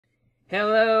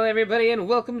Hello, everybody, and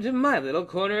welcome to my little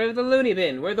corner of the loony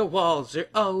bin, where the walls are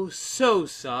oh so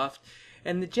soft,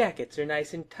 and the jackets are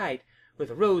nice and tight, with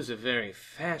rows of very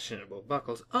fashionable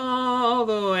buckles all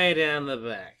the way down the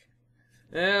back.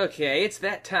 Okay, it's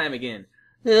that time again.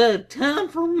 Time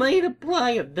for me to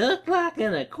play a duck like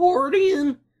an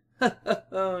accordion?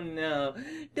 Oh no,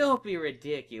 don't be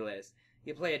ridiculous.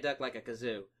 You play a duck like a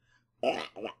kazoo.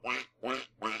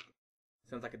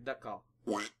 Sounds like a duck call.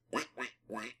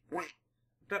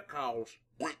 Duck calls.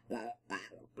 Build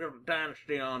a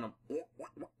dynasty on them.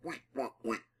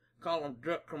 Call them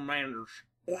duck commanders.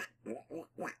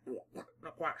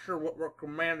 Not quite sure what we're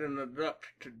commanding the ducks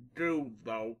to do,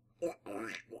 though.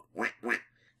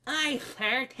 I,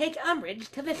 sir, take umbrage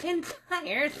to this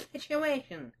entire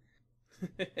situation.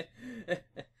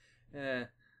 I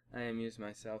amuse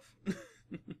myself.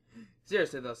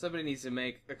 Seriously though, somebody needs to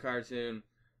make a cartoon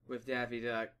with Daffy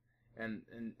Duck and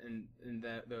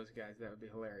those guys. That would be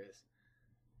hilarious.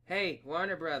 Hey,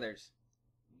 Warner Brothers,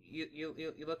 you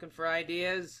looking for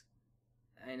ideas?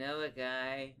 I know a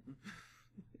guy.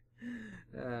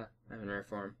 I'm in rare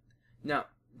form. No,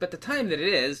 but the time that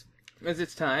it is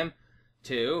it's time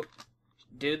to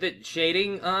do the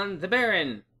shading on the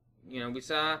Barron. You know, we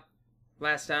saw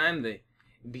last time the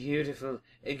beautiful,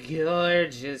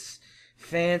 gorgeous,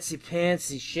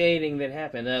 fancy-pantsy shading that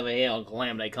happened over here on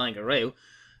Calamity Kangaroo.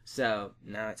 So,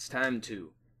 now it's time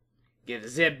to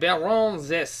give the Barron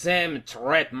the same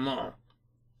treatment.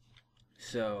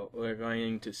 So, we're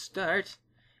going to start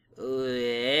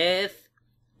with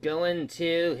going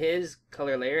to his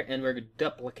color layer, and we're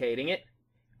duplicating it.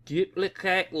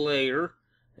 Duplicate layer.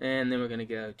 And then we're going to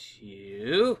go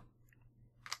to...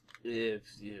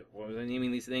 what was I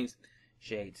naming these things?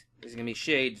 Shades. This is going to be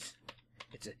shades.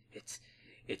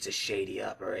 It's a shady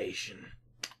operation.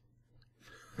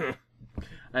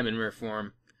 I'm in rare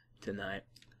form tonight.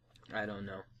 I don't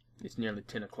know. It's nearly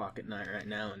 10 o'clock at night right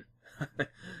now,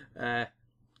 and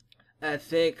I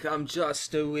think I'm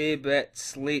just a wee bit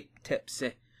sleep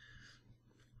tipsy.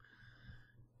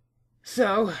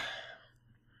 So,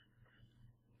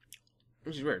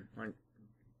 which is weird.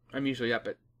 I'm usually up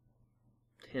at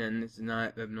 10. This is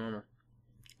not abnormal.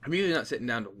 I'm usually not sitting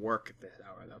down to work at this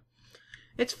hour, though.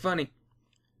 It's funny.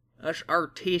 Us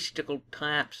artistical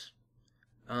types,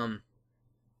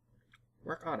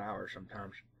 work odd hours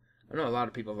sometimes. I know a lot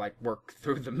of people work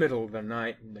through the middle of the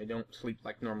night and they don't sleep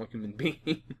like normal human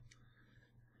beings.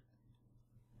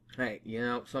 Hey, you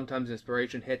know, sometimes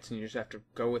inspiration hits and you just have to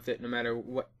go with it no matter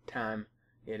what time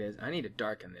it is. I need to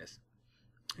darken this.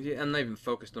 I'm not even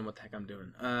focused on what the heck I'm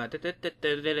doing.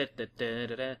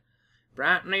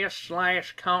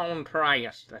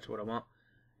 Brightness/contrast. That's what I want.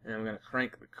 And I'm going to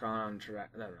crank the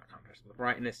contrast, no, not contrast, the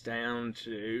brightness down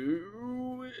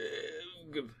to...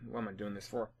 what am I doing this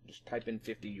for? Just type in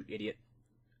 50, you idiot.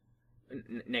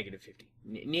 Negative 50.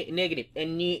 Negative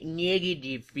 50.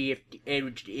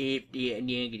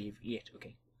 Negative, yes,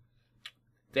 okay.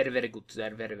 Very, very good,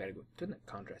 very, very, very good. Turn that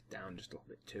contrast down just a little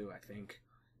bit too, I think.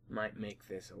 Might make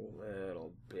this a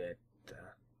little bit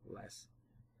less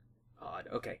odd.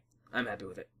 Okay, I'm happy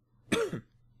with it.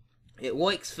 It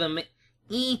works for me.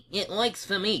 It works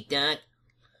for me, Doc.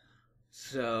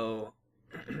 So,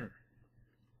 put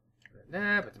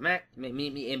the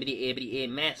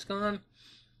mask on,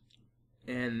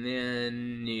 and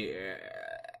then yeah,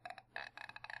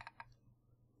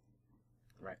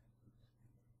 right.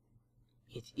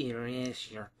 It's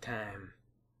eraser time.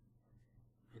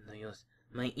 And I use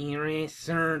my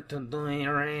eraser to do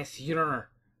erasure.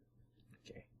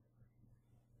 Okay.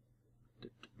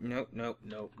 Nope, nope,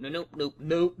 nope, nope, nope,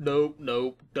 nope, nope,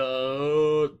 nope,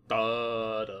 da,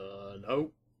 da, da,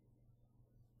 nope.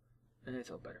 And it's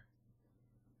all better.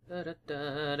 Da, da,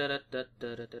 da, da, da, da,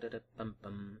 da, da, da, da, bum,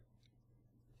 bum.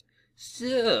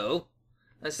 So,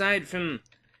 aside from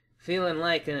feeling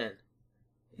like an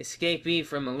escapee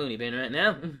from a loony bin right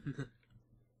now,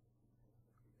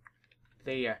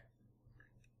 the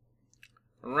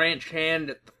ranch hand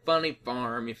at the funny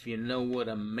farm, if you know what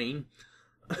I mean.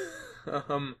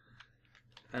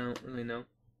 I don't really know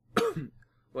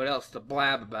what else to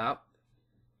blab about.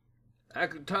 I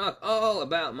could talk all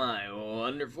about my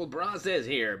wonderful process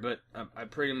here, but I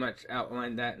pretty much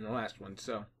outlined that in the last one,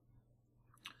 so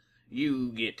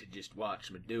you get to just watch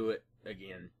me do it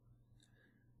again.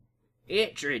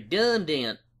 It's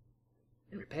redundant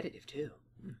and repetitive too.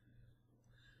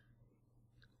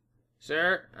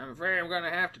 Sir, I'm afraid I'm gonna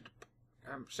have to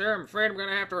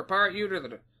report you to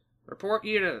the.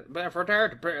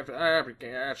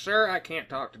 Sir, I can't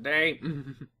talk today.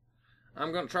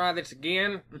 I'm gonna try this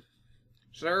again.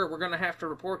 Sir, we're gonna have to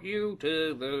report you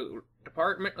to the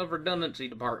Department of Redundancy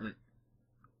Department.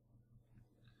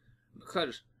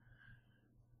 because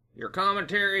your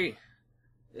commentary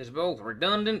is both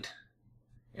redundant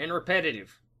and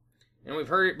repetitive. And we've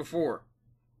heard it before,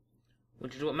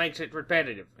 which is what makes it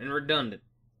repetitive and redundant.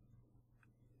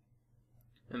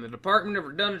 And the Department of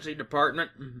Redundancy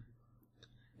Department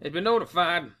has been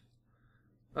notified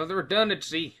of the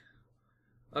redundancy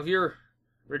of your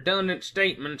redundant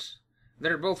statements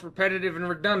that are both repetitive and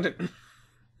redundant.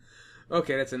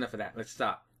 Okay, that's enough of that. Let's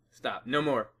stop. Stop. No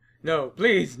more. No,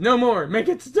 please, no more. Make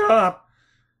it stop.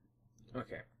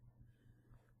 Okay.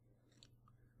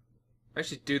 I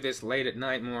should do this late at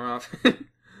night more often.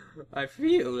 I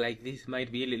feel like this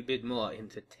might be a little bit more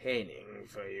entertaining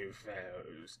for you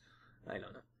fellows. I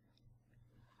don't know.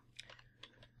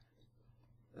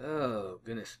 Oh,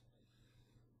 goodness.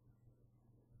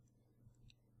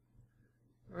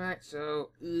 Right,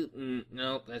 so...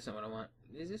 nope, that's not what I want.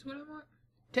 Is this what I want?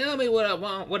 Tell me what I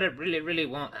want, what I really, really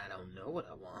want. I don't know what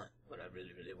I want, what I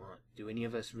really, really want. Do any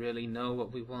of us really know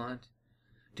what we want?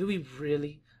 Do we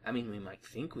really? I mean, we might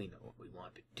think we know what we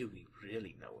want, but do we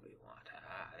really know what we want?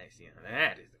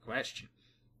 That is the question.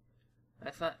 I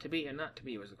thought to be or not to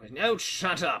be was the question. Oh,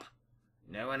 shut up!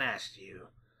 No one asked you.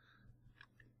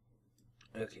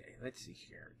 Okay, let's see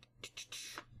here.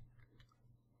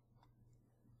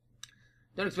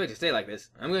 Don't expect to stay like this.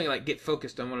 I'm going to get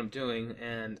focused on what I'm doing,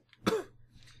 and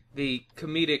the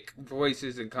comedic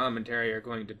voices and commentary are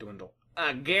going to dwindle.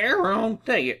 I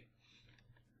guarantee it.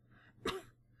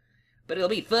 But it'll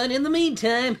be fun in the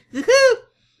meantime. Give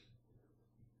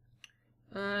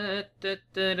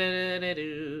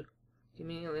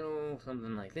me a little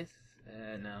something like this.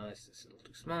 No, it's just a little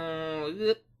too small.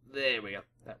 There we go.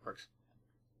 That works.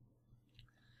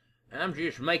 I'm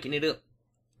just making it up.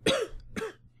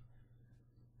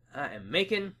 I am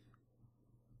making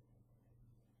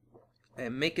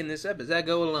this up as I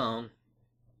go along.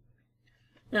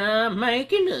 I'm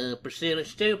making up a silly,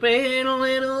 stupid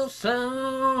little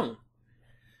song.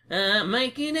 I'm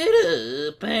making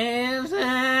it up as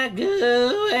I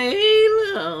go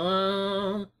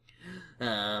along.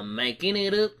 I'm making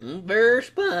it up verse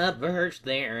by verse.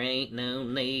 There ain't no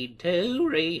need to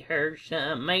rehearse.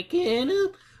 I'm making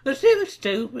up a silly,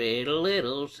 stupid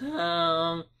little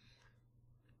song.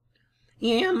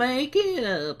 Yeah, I'm making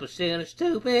up a silly,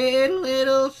 stupid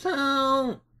little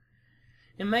song.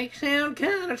 It may sound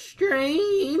kind of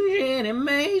strange, and it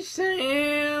may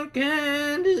sound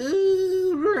kind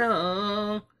of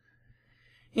wrong.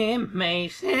 It may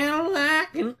sound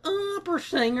like an opera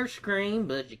singer scream,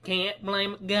 but you can't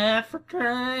blame a guy for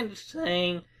trying to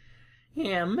sing.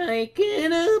 Yeah, I'm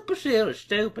making up a silly,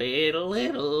 stupid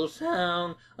little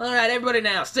song. Alright, everybody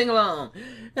now, sing along.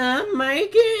 I'm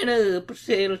making up a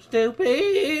silly,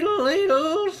 stupid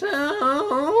little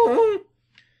song.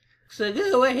 So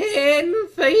go ahead and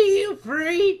feel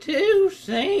free to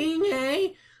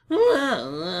sing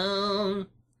along.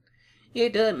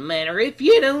 It doesn't matter if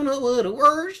you don't know what the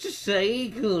words to say,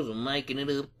 'cause I'm making it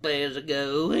up as I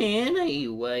go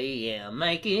anyway. Yeah, I'm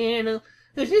making up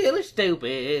a silly,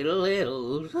 stupid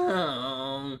little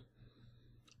song.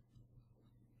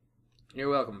 You're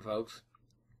welcome, folks.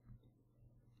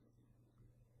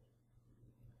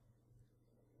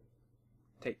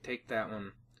 Take that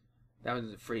one. That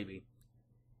was a freebie.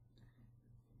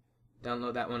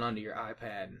 Download that one onto your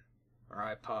iPad or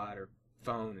iPod or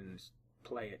phone and just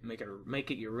play it. Make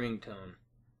it your ringtone.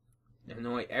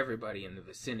 Annoy everybody in the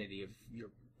vicinity of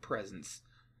your presence.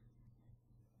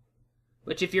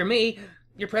 Which, if you're me,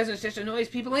 your presence just annoys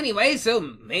people anyway, so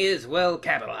may as well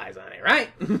capitalize on it,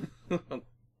 right? Oh,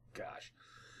 gosh.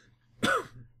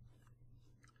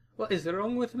 What is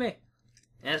wrong with me?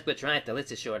 That's but right, the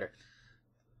list is shorter.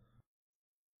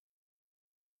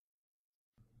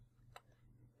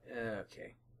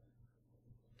 Okay.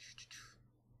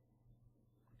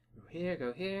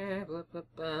 Go here, blah, blah,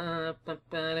 blah, blah,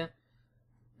 blah.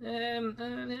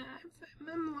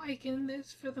 I'm liking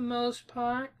this for the most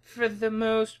part.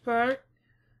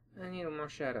 I need a more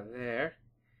shadow there.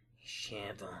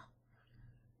 Shadow.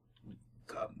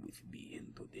 Come with me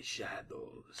into the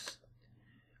shadows.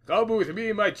 Come with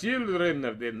me, my children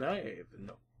of the night.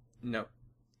 No.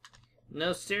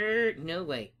 No, sir. No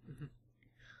way.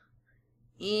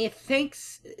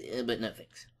 Thanks, but no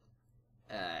thanks.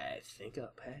 I think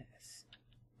I'll pass.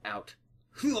 Out.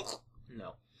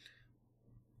 No.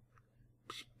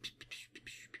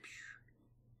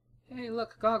 Hey,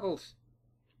 look, goggles.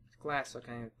 It's glass, so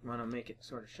I want to make it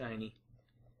sort of shiny.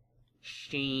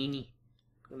 Shiny.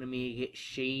 Gonna make it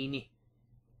shiny.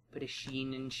 Put a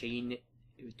sheen and shine it.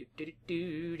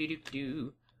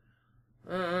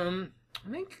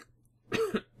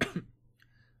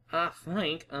 I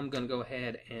think I'm gonna go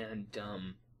ahead and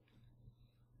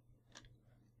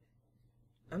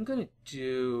I'm gonna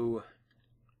do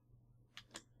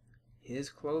his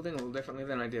clothing a little differently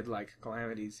than I did, like,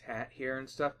 Calamity's hat here and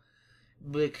stuff,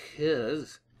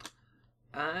 because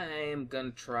I'm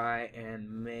gonna try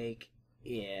and make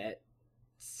it...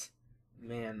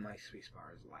 Man, my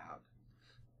spacebar is loud.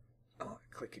 Oh,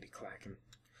 clickety-clacking.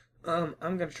 I'm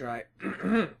gonna try...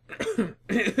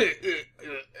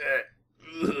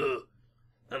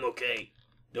 I'm okay.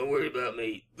 Don't worry about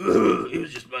me. It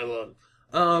was just my lung.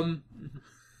 I'm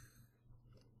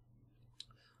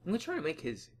gonna try to make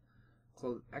his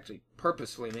clothes, actually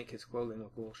purposefully make his clothing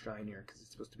look a little shinier, because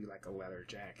it's supposed to be like a leather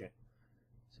jacket.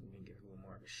 So I'm gonna give a little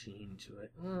more of a sheen to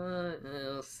it.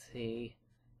 We'll see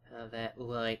how that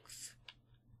looks.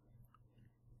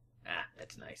 Ah,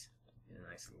 that's nice. A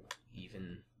nice little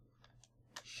even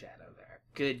shadow there.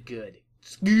 Good, good.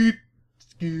 Scoot,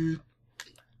 scoot.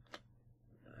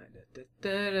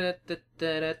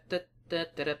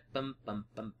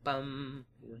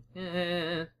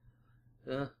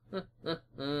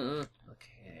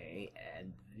 Okay,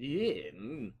 and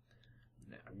then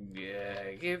now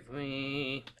give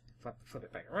me flip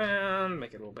it back around,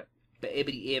 make it a little bit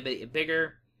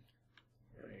bigger.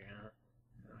 There we go.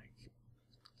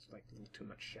 It's like a little too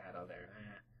much shadow there.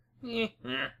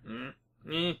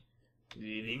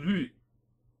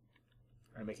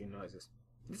 I'm making noises.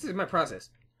 This is my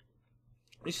process.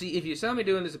 You see, if you saw me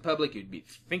doing this in public, you'd be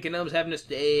thinking I was having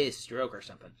a stroke or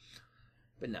something.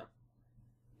 But no.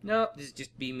 No, this is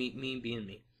just me being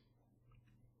me.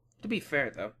 To be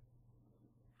fair, though,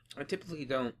 I typically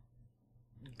don't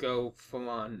go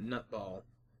full-on nutball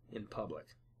in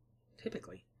public.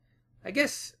 Typically. I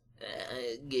guess,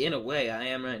 in a way, I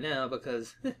am right now,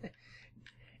 because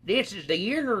this is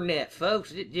the internet,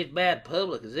 folks. It's just bad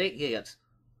public as it gets.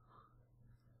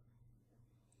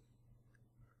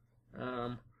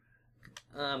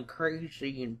 I'm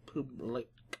crazy in public.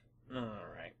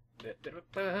 Alright.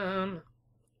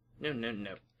 No.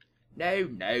 No. Let's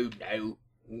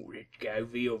go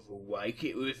the other way.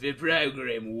 Get with the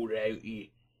program,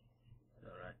 alright.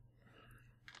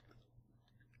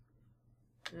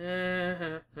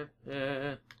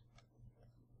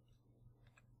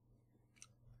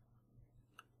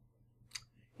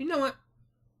 You know what?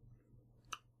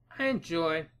 I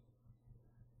enjoy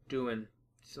doing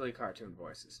silly cartoon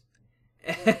voices,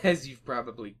 as you've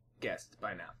probably guessed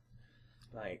by now.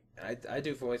 Like, I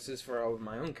do voices for all of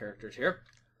my own characters here.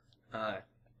 The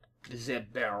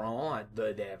Barron, I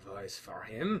do that voice for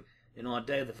him, and I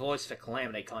do the voice for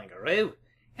Calamity Kangaroo,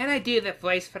 and I do the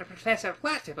voice for Professor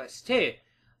Platypus, too.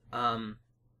 And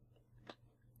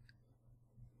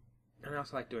I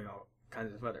also like doing all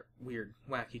kinds of other weird,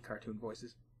 wacky cartoon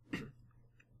voices.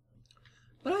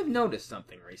 But I've noticed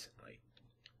something recently.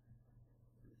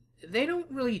 They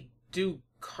don't really do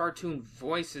cartoon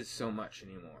voices so much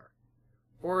anymore.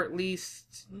 Or at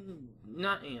least,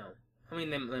 not, I mean,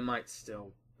 they might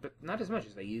still, but not as much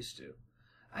as they used to.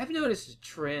 I've noticed a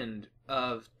trend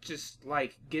of just,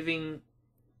 like, giving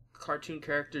cartoon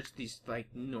characters these,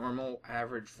 like, normal,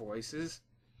 average voices.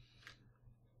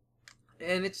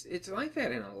 And it's like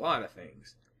that in a lot of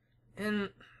things. And,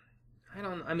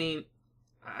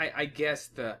 I guess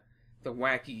the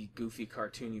wacky, goofy,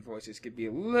 cartoony voices could be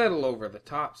a little over the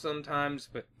top sometimes,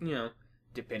 but,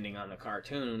 depending on the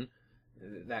cartoon,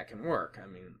 that can work. I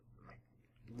mean, like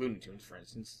Looney Tunes, for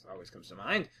instance, always comes to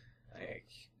mind. Like,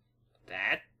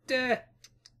 that's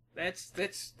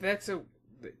a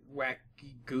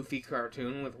wacky, goofy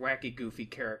cartoon with wacky, goofy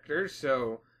characters,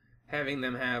 so having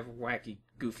them have wacky,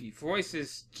 goofy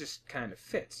voices just kind of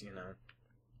fits,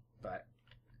 But,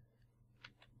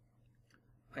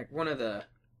 like, one of the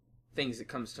things that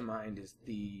comes to mind is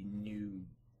the new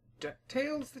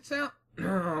DuckTales that's out.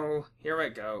 Oh, here I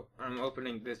go. I'm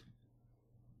opening this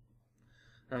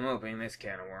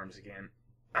can of worms again.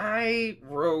 I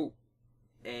wrote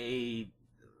a,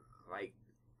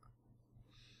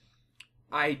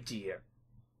 idea.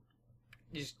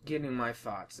 Just getting my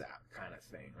thoughts out kind of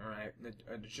thing, alright?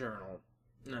 A journal.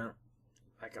 No.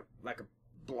 Like a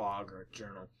blog or a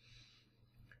journal.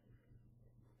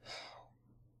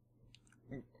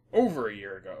 Over a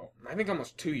year ago. I think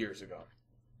almost 2 years ago.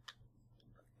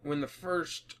 When the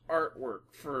first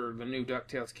artwork for the new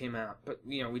DuckTales came out, but,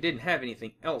 we didn't have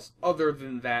anything else other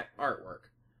than that artwork.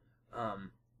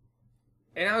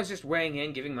 And I was just weighing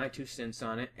in, giving my 2 cents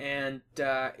on it, and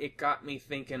it got me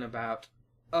thinking about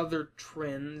other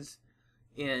trends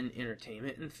in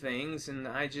entertainment and things, and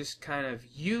I just kind of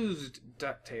used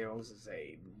DuckTales as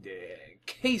a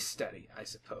case study, I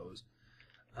suppose,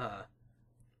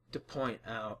 to point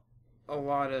out a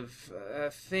lot of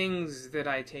things that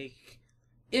I take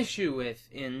issue with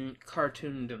in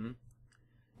cartoondom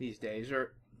these days,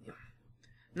 or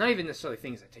Not even necessarily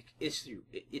things I take issue.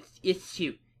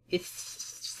 Issue.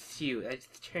 I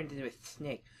turned into a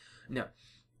snake. No.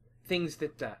 Things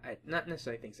that, not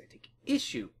necessarily things I take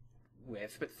issue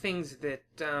with, but things that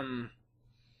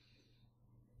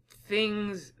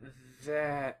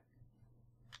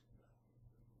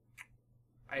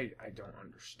I don't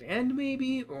understand,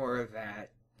 maybe, or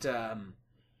that,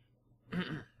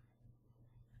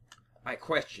 I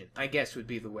question, I guess would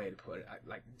be the way to put it.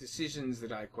 Like, decisions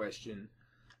that I question,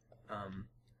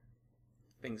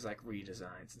 things like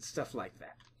redesigns and stuff like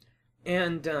that.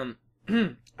 And,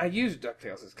 I used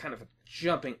DuckTales as kind of a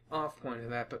jumping off point of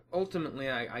that, but ultimately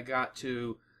I got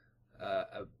to,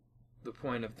 the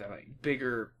point of the, like,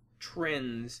 bigger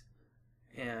trends,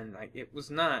 and, like, it was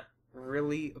not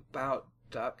really about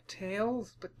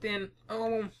DuckTales, but then,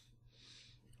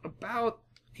 about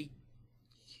a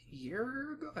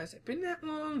year ago? Has it been that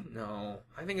long? No,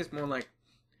 I think it's more like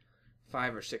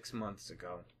 5 or 6 months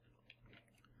ago.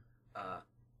 A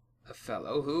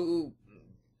fellow who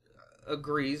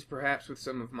agrees perhaps with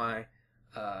some of my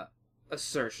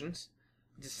assertions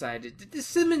decided to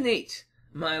disseminate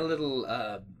my little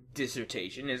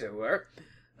dissertation, as it were,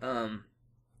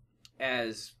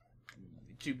 as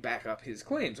to back up his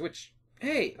claims, which,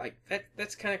 hey, like,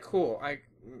 that's kind of cool.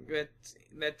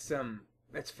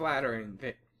 That's flattering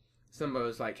that somebody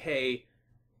was like, hey,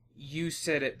 you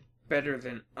said it better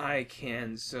than I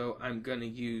can, so I'm gonna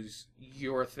use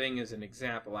your thing as an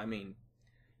example. I mean,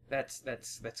 that's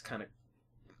kind of,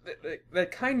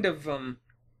 that kind of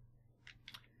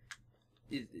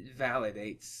it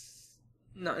validates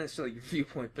not necessarily your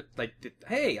viewpoint, but like,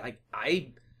 hey,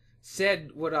 I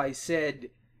said what I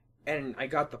said, and I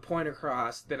got the point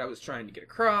across that I was trying to get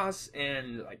across,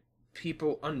 and like,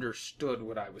 people understood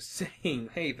what I was saying.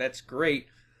 Hey, that's great.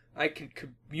 I can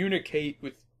communicate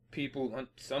with people on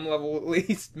some level, at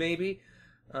least, maybe.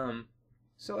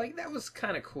 So like, that was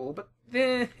kind of cool. But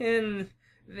then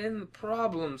the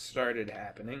problems started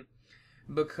happening,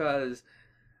 because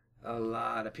a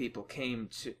lot of people came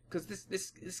to, because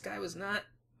this guy was not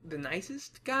the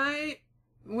nicest guy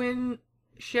when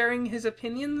sharing his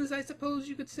opinions, I suppose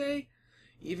you could say.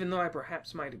 Even though I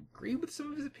perhaps might agree with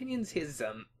some of his opinions, his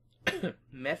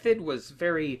method was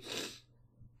very,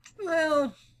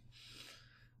 well,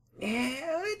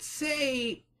 let's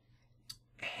say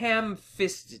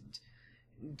ham-fisted,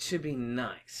 to be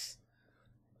nice.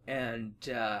 And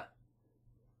there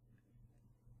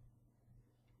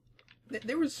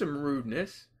was some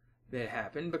rudeness that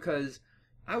happened, because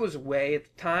I was away at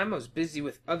the time. I was busy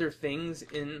with other things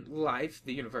in life,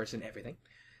 the universe, and everything.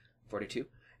 42.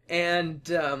 And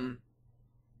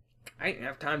I didn't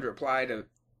have time to reply to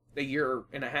a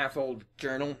 1.5-year-old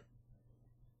journal,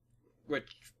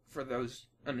 which, for those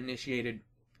uninitiated,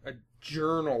 a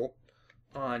journal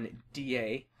on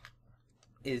DA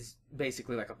is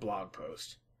basically like a blog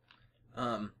post.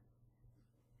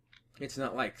 It's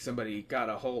not like somebody got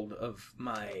a hold of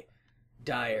my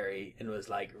diary and was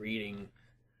like reading,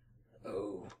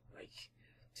 oh, like,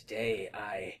 today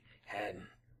I had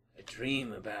a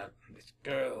dream about this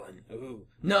girl, and ooh,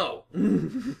 no.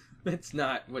 that's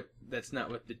not what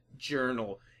the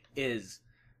journal is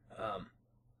on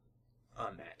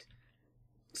that.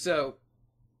 So,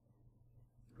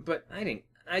 but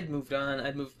I'd moved on,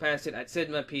 I'd moved past it, I'd said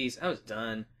my piece, I was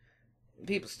done.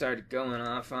 People started going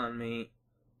off on me,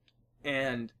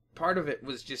 and part of it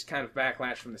was just kind of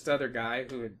backlash from this other guy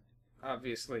who had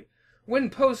obviously, when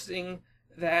posting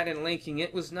that and linking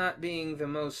it, was not being the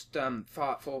most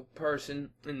thoughtful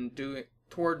person in doing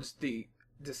towards the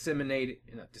dissenting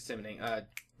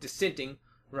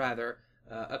rather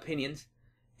opinions,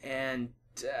 and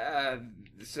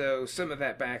so some of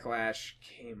that backlash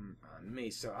came on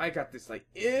me. So I got this like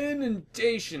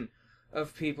inundation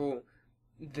of people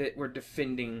that were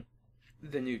defending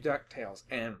the new DuckTales,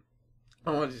 and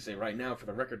I wanted to say right now, for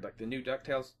the record, like, the new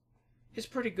DuckTales is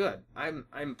pretty good.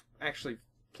 I'm actually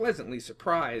pleasantly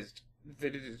surprised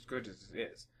that it is as good as it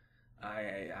is.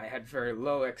 I had very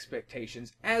low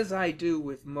expectations, as I do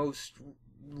with most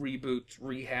reboots,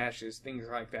 rehashes, things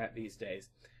like that these days.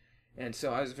 And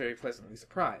so I was very pleasantly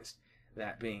surprised.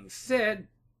 That being said,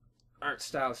 art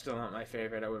style is still not my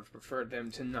favorite. I would have preferred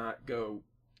them to not go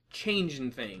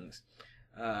changing things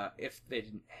if they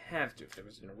didn't have to, if there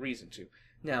wasn't a reason to.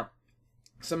 Now,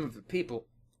 some of the people,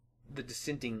 the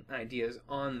dissenting ideas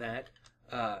on that,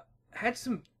 had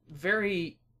some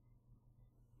very,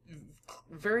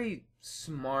 very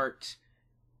smart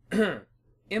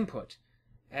input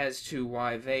as to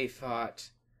why they thought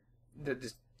that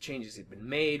the changes had been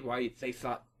made, why they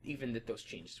thought even that those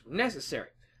changes were necessary.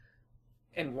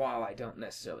 And while I don't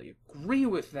necessarily agree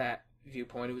with that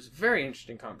viewpoint, it was a very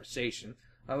interesting conversation.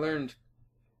 I learned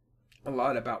a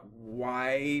lot about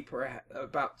why,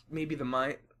 about maybe the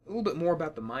mind, a little bit more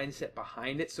about the mindset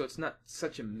behind it, so it's not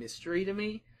such a mystery to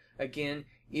me. Again,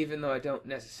 even though I don't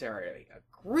necessarily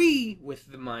agree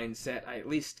with the mindset, I at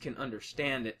least can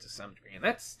understand it to some degree, and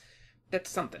that's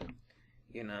something,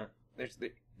 you know.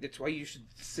 That's why you should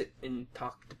sit and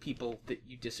talk to people that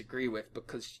you disagree with,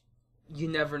 because you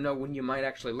never know when you might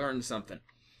actually learn something.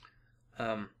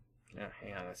 Hang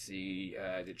on, let's see.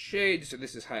 I did shade, so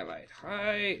this is highlight.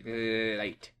 Highlight.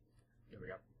 There we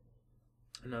go.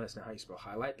 I know that's not how you spell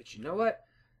highlight, but you know what?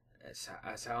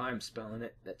 That's how I'm spelling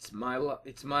it. It's my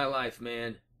life,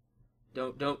 man.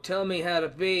 Don't tell me how to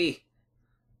be.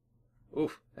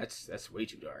 Oof, that's way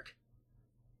too dark.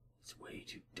 It's way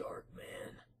too dark,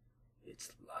 man.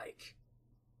 It's like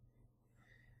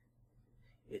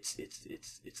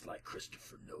it's like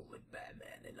Christopher Nolan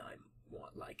Batman, and I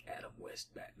want like Adam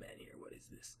West Batman here. What is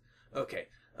this? Okay.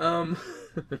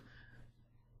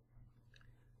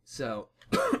 So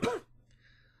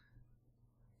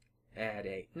add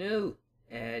a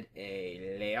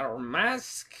layer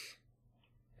mask,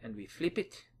 and we flip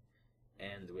it,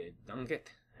 and we dunk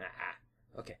it.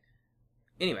 Okay.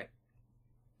 Anyway,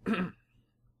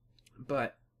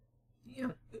 but you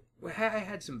know, I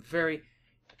had some very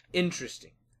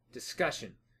interesting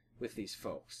discussion with these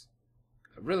folks.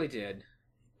 I really did,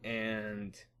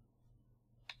 and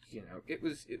you know, it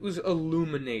was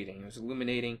illuminating. It was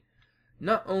illuminating,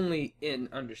 not only in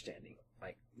understanding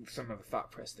like some of the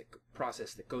thought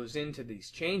process that goes into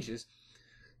these changes,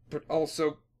 but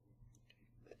also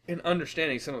in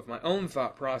understanding some of my own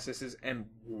thought processes and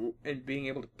being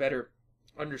able to better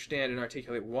understand and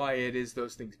articulate why it is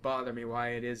those things bother me, why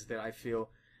it is that I feel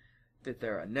that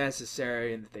they're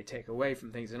unnecessary and that they take away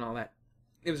from things and all that.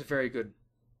 It was a very good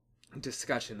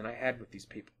discussion that I had with these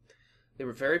people. They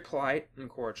were very polite and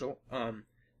cordial.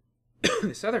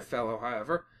 This other fellow,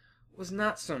 however, was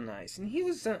not so nice, and he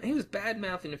was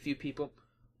bad-mouthing a few people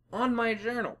on my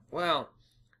journal. Well,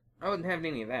 I wasn't having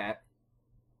any of that.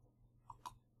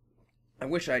 I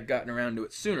wish I'd gotten around to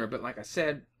it sooner, but like I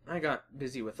said, I got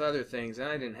busy with other things, and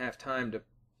I didn't have time to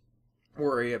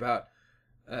worry about,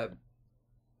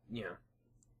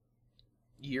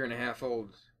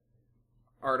 year-and-a-half-old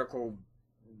article,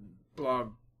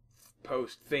 blog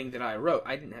post thing that I wrote.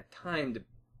 I didn't have time to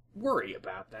worry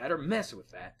about that or mess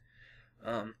with that.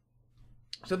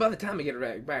 So by the time I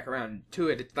get back around to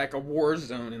it, it's like a war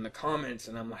zone in the comments,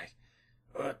 and I'm like,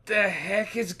 what the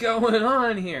heck is going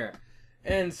on here?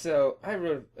 And so I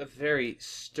wrote a very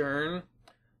stern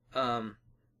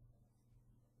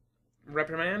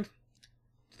reprimand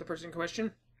to the person in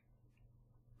question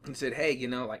and said, hey, you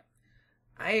know, like,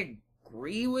 I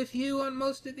agree with you on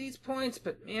most of these points,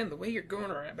 but man, the way you're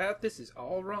going about this is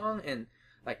all wrong. And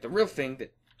like, the real thing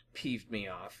that peeved me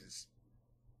off is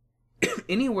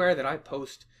anywhere that I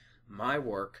post my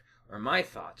work or my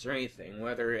thoughts or anything,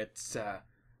 whether it's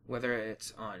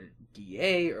on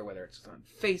DA or whether it's on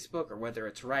Facebook or whether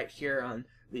it's right here on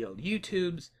the old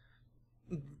YouTubes,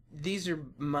 these are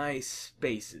my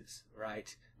spaces,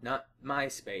 right? Not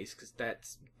MySpace, because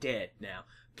that's dead now.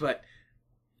 But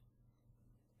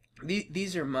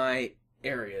these are my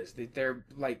areas. They're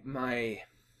like my,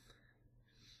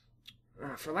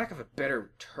 for lack of a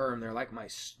better term, they're like my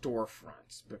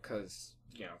storefronts, because,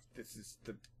 you know, this is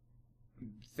the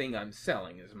thing I'm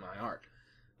selling is my art.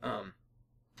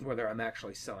 Whether I'm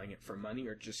actually selling it for money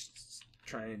or just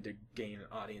trying to gain an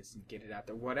audience and get it out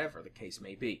there, whatever the case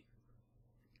may be.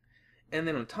 And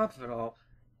then on top of it all,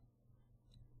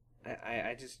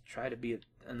 I just try to be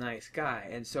a nice guy.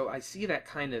 And so I see that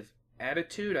kind of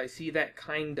attitude. I see that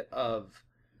kind of,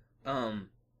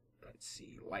 let's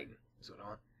see, lighten is what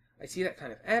on. I see that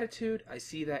kind of attitude. I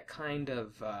see that kind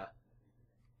of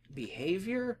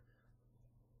behavior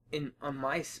on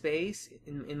my space,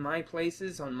 in my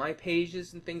places, on my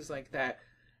pages and things like that.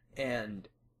 And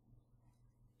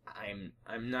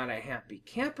I'm not a happy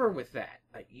camper with that.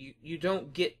 Like, you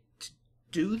don't get to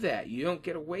do that. You don't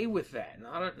get away with that.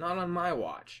 Not on my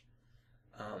watch.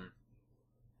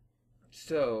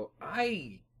 So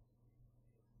I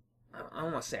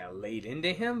don't want to say I laid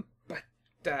into him, but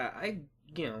I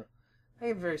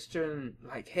have very stern,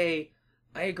 like, hey,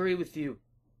 I agree with you,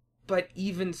 but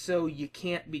even so, you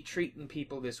can't be treating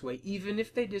people this way. Even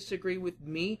if they disagree with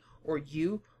me or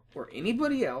you or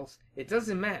anybody else, it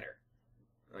doesn't matter.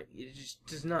 Like, it just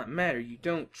does not matter. You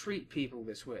don't treat people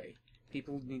this way.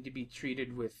 People need to be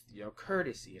treated with,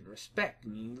 courtesy and respect,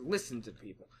 and you need to listen to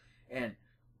people. And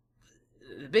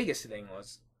the biggest thing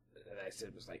was, that I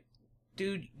said was like,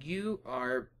 dude, you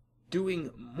are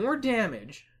doing more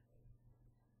damage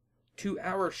to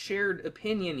our shared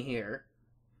opinion here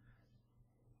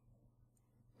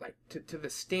like to the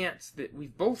stance that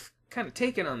we've both kind of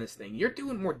taken on this thing. You're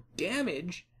doing more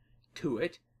damage to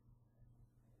it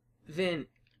than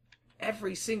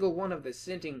every single one of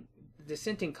the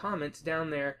dissenting comments down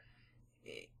there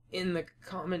in the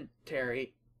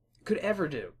commentary could ever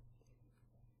do.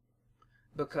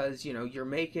 Because, you know, you're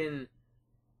making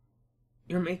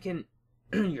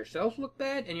yourself look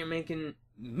bad, and you're making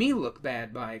me look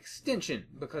bad by extension,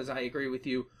 because I agree with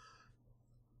you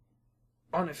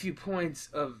on a few points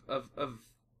of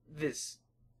this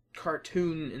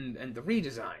cartoon and the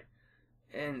redesign.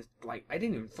 And, like, I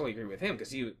didn't even fully agree with him,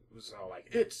 because he was all like,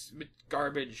 it's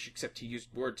garbage, except he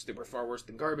used words that were far worse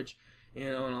than garbage, you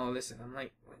know, and all this. And I'm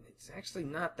like, it's actually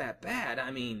not that bad.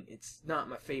 I mean, it's not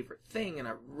my favorite thing, and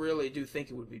I really do think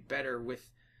it would be better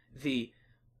with the,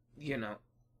 you know,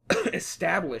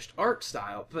 established art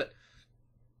style. But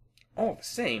all the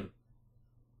same,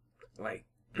 like,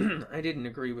 I didn't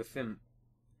agree with him.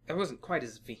 I wasn't quite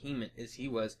as vehement as he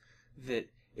was that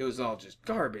it was all just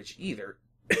garbage either.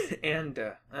 And,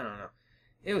 I don't know.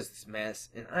 It was this mess,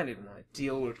 and I didn't want to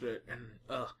deal with it, and,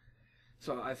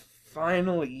 so I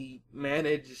finally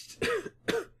managed,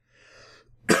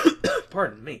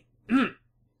 pardon me,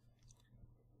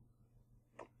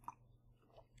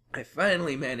 I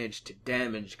finally managed to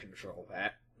damage control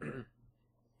that, to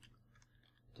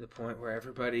the point where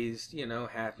everybody's, you know,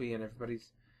 happy, and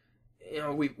everybody's, you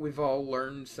know, we've all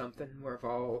learned something. We've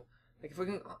all, like, if we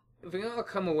can all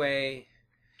come away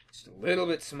just a little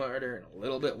bit smarter and a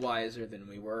little bit wiser than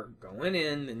we were going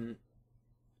in, then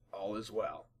all is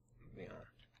well. You know,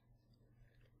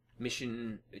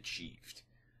 mission achieved.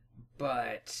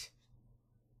 But,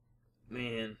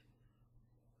 man,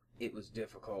 it was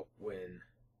difficult when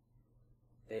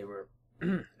they were,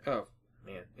 oh,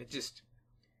 man,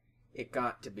 it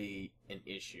got to be an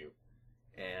issue.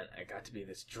 And I got to be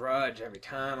this drudge every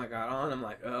time I got on. I'm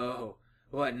like, oh,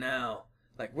 what now?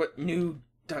 Like, what new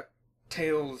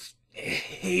DuckTales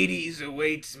Hades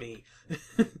awaits me?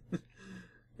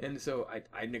 And so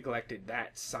I neglected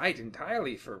that site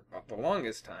entirely for the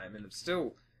longest time, and I'm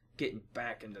still getting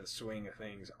back into the swing of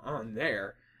things on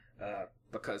there,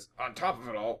 because on top of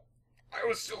it all, I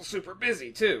was still super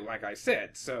busy too, like I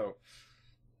said, so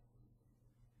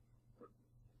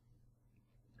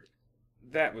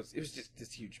it was just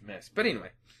this huge mess. But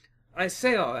anyway, I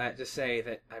say all that to say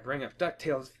that I bring up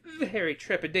DuckTales very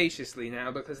trepidatiously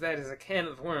now, because that is a can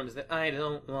of worms that I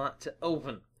don't want to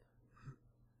open.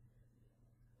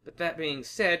 But that being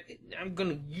said, I'm going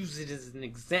to use it as an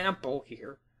example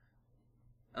here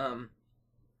of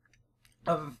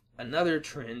another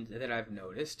trend that I've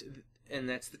noticed, and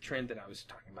that's the trend that I was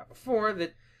talking about before,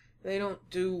 that they don't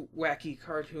do wacky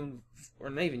cartoon,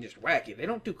 or not even just wacky, they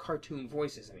don't do cartoon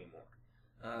voices anymore.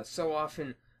 So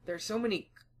often, there's so many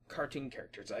cartoon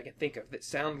characters I can think of that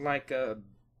sound like a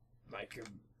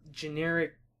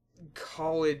generic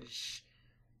college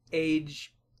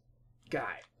age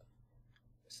guy.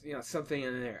 You know, something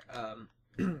in there.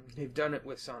 They've done it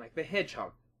with Sonic the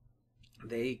Hedgehog.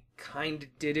 They kind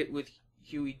of did it with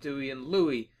Huey, Dewey, and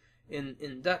Louie in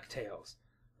DuckTales.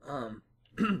 Now,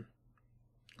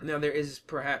 there is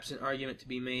perhaps an argument to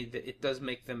be made that it does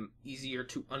make them easier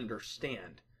to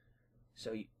understand.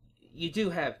 So you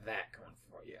do have that going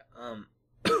for you.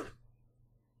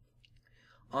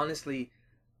 Honestly,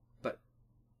 but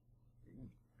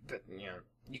you know,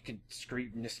 you can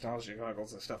scream nostalgia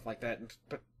goggles and stuff like that,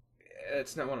 but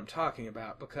that's not what I'm talking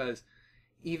about, because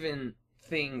even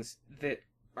things that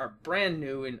are brand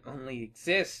new and only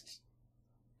exist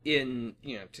in,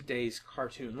 you know, today's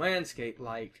cartoon landscape,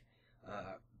 like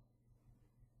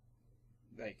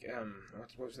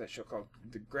what was that show called?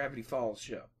 The Gravity Falls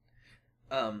show.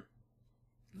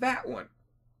 That one.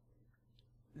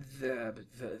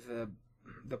 The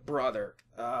brother.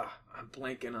 I'm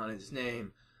blanking on his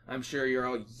name. I'm sure you're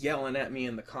all yelling at me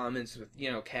in the comments with,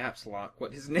 you know, caps lock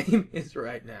what his name is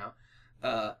right now.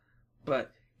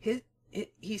 But he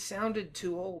sounded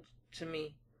too old to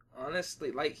me,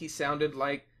 honestly. Like, he sounded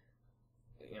like,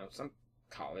 you know, some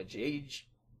college age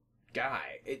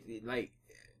guy.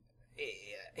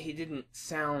 He didn't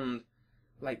sound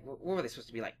like, what were they supposed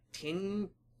to be, like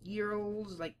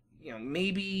 10-year-olds? Like, you know,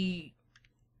 maybe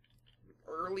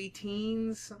early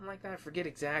teens, something like that. I forget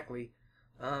exactly.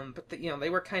 But you know, they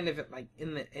were kind of like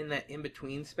in that in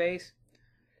between space.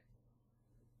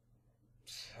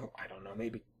 So I don't know.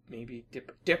 Maybe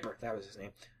Dipper. That was his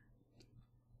name.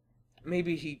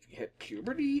 Maybe he hit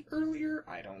puberty earlier.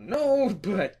 I don't know.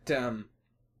 But I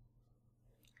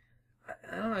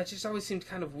don't know. It just always seemed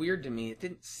kind of weird to me. It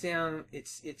didn't sound.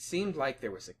 It seemed like there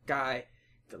was a guy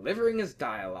delivering his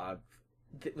dialogue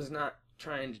that was not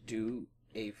trying to do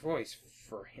a voice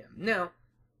for him. Now,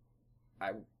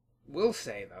 I will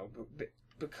say, though,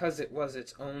 because it was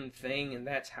its own thing, and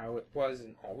that's how it was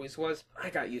and always was, I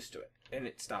got used to it, and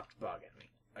it stopped bugging me.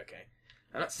 Okay?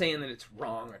 I'm not saying that it's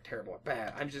wrong or terrible or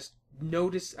bad. I'm just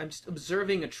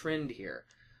observing a trend here,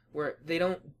 where they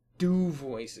don't do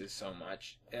voices so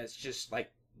much as just,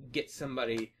 like, get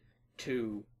somebody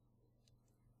to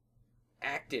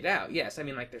act it out. Yes, I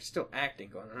mean, like, they're still acting,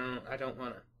 going, I don't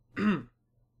want to...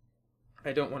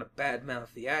 I don't want to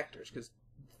badmouth the actors, because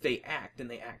they act, and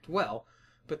they act well,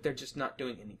 but they're just not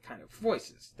doing any kind of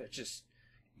voices. They're just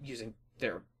using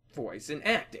their voice and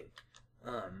acting.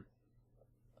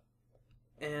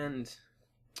 And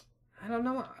I don't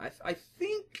know, I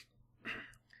think,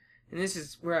 and this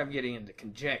is where I'm getting into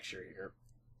conjecture here,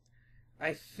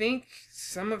 I think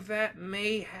some of that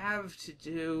may have to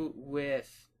do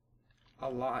with a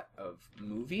lot of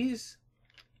movies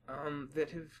that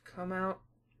have come out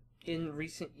in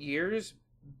recent years,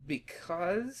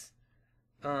 because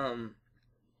a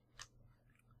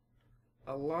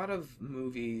lot of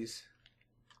movies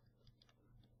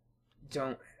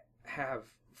don't have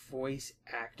voice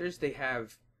actors. They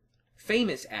have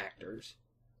famous actors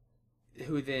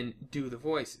who then do the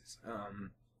voices.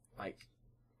 Like,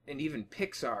 and even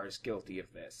Pixar is guilty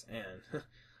of this. And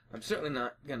I'm certainly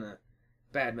not gonna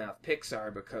badmouth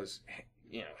Pixar because,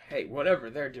 you know, hey, whatever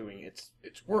they're doing, it's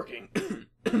working.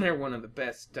 They're one of the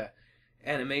best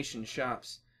animation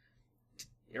shops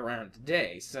around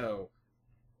today. So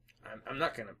I'm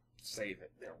not gonna say that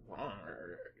they're wrong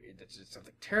or that there's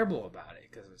something terrible about it,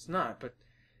 because it's not. But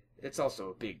it's also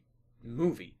a big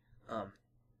movie.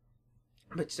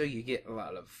 But so you get a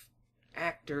lot of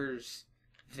actors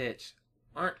that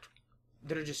are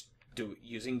just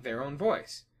using their own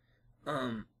voice.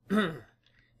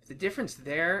 The difference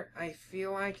there, I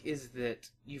feel like, is that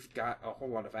you've got a whole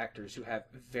lot of actors who have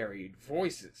varied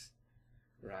voices,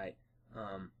 right?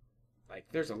 Like,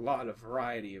 there's a lot of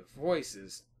variety of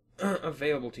voices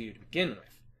available to you to begin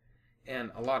with.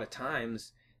 And a lot of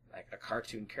times, like, a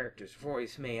cartoon character's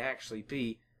voice may actually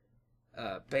be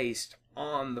based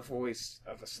on the voice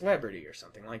of a celebrity or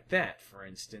something like that. For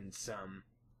instance,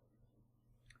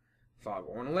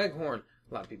 Foghorn Leghorn,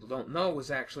 a lot of people don't know,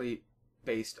 was actually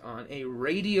based on a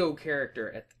radio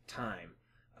character at the time,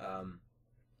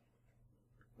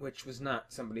 which was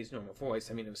not somebody's normal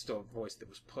voice. I mean, it was still a voice that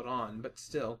was put on, but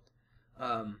still,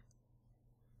 I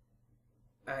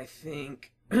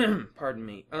think, pardon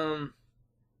me, trying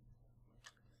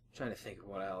to think of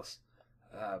what else,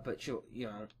 but you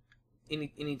know,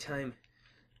 anytime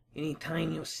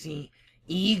you see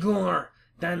Igor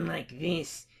done like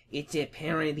this, it's a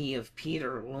parody of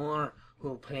Peter Lorre,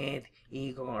 who played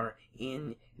Igor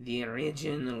in the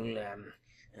original,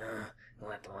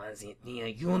 what was it,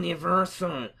 the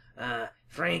Universal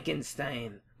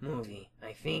Frankenstein movie.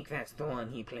 I think that's the one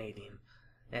he played in.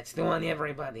 That's the one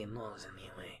everybody knows,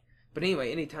 anyway. But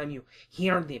anyway, anytime you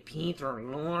hear the Peter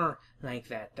Lorre like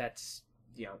that, that's,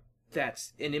 you know,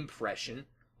 that's an impression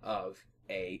of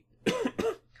a,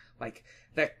 like,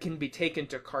 that can be taken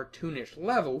to cartoonish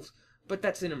levels, but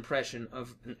that's an impression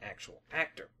of an actual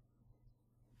actor.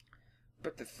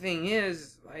 But the thing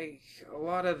is, like, a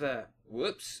lot of the...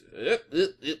 Whoops.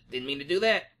 Didn't mean to do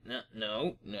that.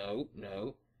 No.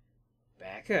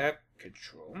 Back up.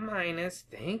 Control minus.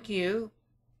 Thank you.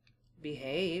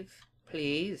 Behave.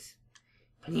 Please.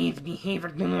 Please behave or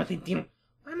do not do.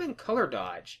 I'm in color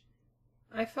dodge.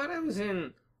 I thought I was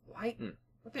in lighten.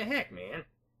 What the heck, man?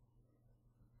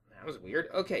 That was weird.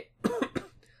 Okay.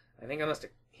 I think I must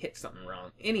have hit something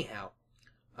wrong. Anyhow,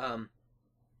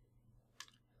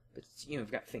 but, you know,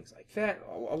 you've got things like that.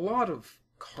 A lot of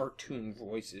cartoon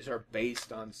voices are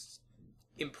based on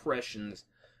impressions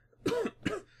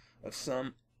of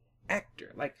some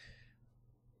actor. Like,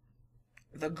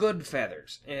 the Good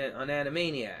Feathers on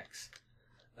Animaniacs.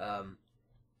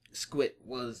 Squit,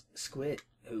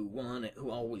 who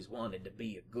always wanted to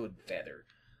be a good feather,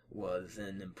 was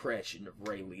an impression of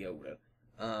Ray Liotta.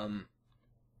 And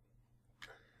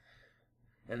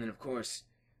then, of course,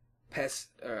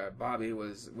 Bobby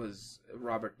was a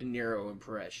Robert De Niro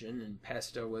impression, and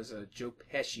Pesto was a Joe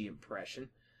Pesci impression.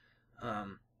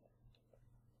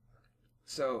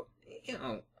 So, you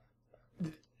know,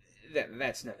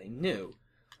 that's nothing new.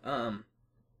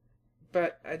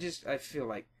 But I feel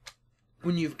like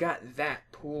when you've got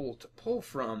that pool to pull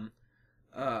from,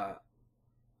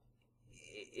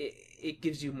 it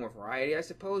gives you more variety, I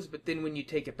suppose. But then when you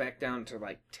take it back down to,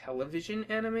 like, television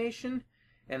animation,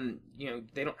 and, you know,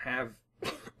 they don't have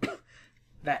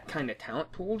that kind of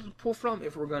talent pool to pull from,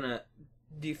 if we're gonna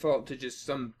default to just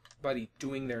somebody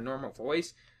doing their normal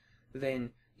voice,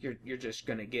 then you're just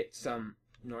gonna get some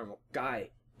normal guy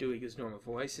doing his normal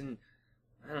voice. And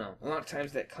I don't know, a lot of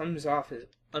times that comes off as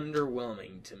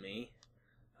underwhelming to me.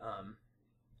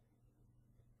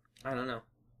 I don't know.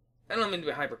 I don't mean to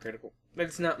be hypercritical.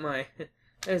 That's not my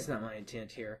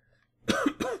intent here.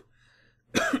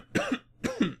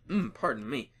 Pardon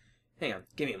me. Hang on,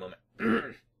 give me a moment.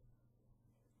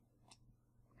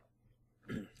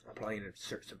 I'll probably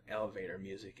insert some elevator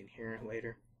music in here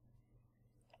later.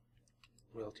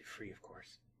 Royalty free, of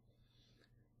course.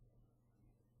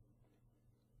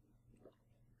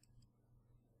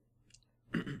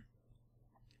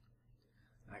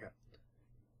 Like a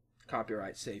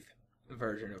copyright safe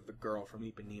version of the girl from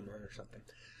Ipanema or something.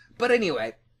 But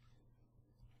anyway,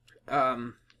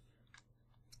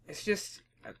 it's just,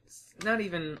 it's not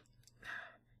even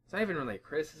really a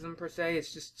criticism per se.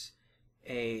 It's just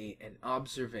an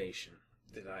observation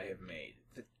that I have made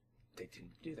that they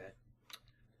didn't do that.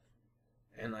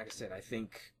 And like I said, I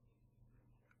think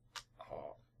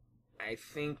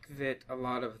that a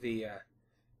lot of the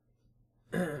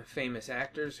famous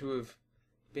actors who have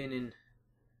been in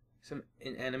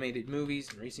animated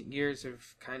movies in recent years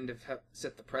have kind of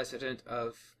set the precedent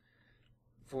of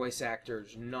voice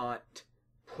actors not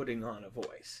putting on a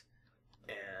voice.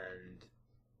 And,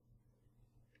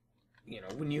 you know,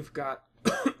 when you've got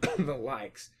the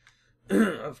likes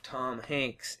of Tom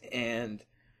Hanks and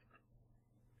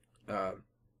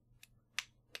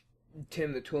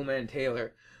Tim the Toolman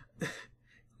Taylor,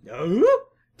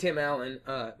 Tim Allen,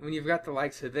 when you've got the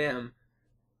likes of them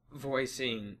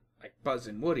voicing like Buzz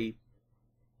and Woody,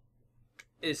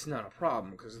 it's not a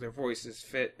problem because their voices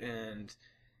fit, and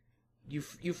you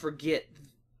forget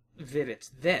that it's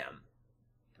them.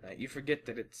 Right? You forget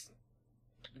that it's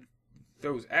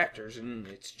those actors and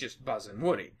it's just Buzz and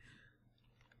Woody.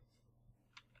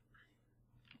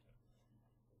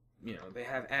 You know, they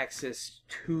have access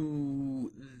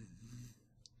to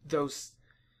those,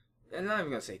 I'm not even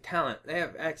going to say talent, they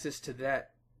have access to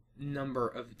that number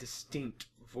of distinct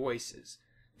voices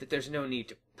that there's no need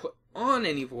to put on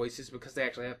any voices because they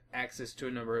actually have access to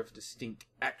a number of distinct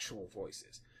actual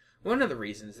voices. One of the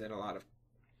reasons that a lot of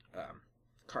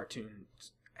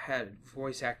cartoons had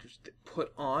voice actors that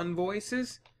put on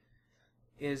voices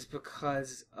is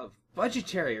because of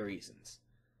budgetary reasons.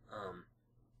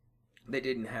 They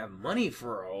didn't have money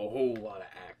for a whole lot of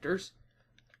actors,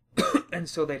 and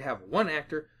so they'd have one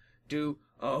actor do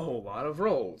a whole lot of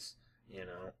roles. You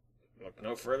know, look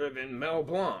no further than Mel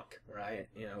Blanc, right?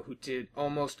 You know, who did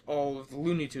almost all of the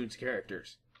Looney Tunes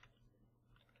characters.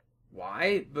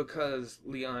 Why? Because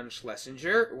Leon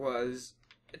Schlesinger was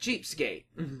a cheapskate.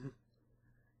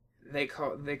 They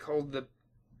called the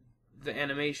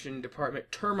animation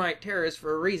department termite terrorists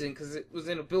for a reason, because it was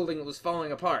in a building that was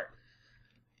falling apart.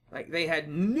 Like, they had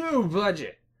no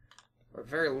budget. Or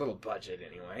very little budget,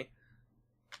 anyway.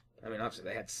 I mean, obviously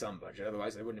they had some budget,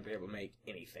 otherwise they wouldn't be able to make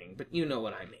anything, but you know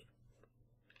what I mean.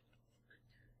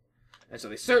 And so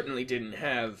they certainly didn't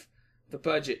have the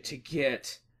budget to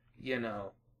get, you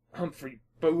know, Humphrey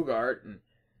Bogart and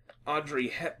Audrey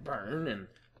Hepburn and,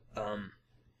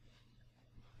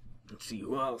 let's see,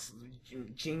 who else?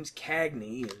 James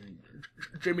Cagney and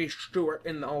Jimmy Stewart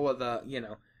and all of the, you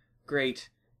know, great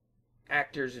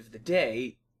actors of the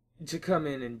day to come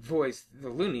in and voice the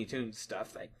Looney Tunes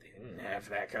stuff. Like, they didn't have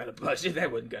that kind of budget.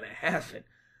 That wasn't going to happen.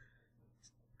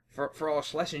 For all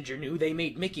Schlesinger knew, they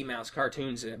made Mickey Mouse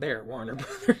cartoons there, Warner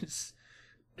Brothers.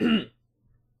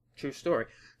 True story.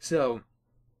 So,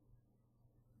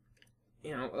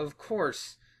 you know, of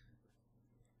course,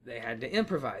 they had to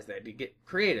improvise. They had to get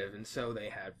creative. And so they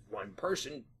had one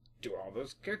person do all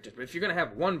those characters. But if you're going to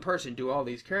have one person do all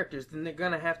these characters, then they're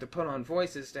going to have to put on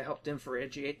voices to help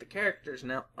differentiate the characters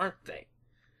now, aren't they?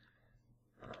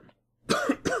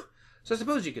 So I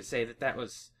suppose you could say that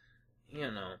was, you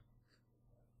know,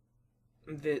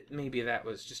 that maybe that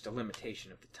was just a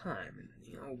limitation of the time. And,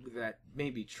 you know, that may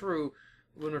be true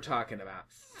when we're talking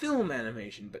about film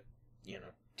animation, but, you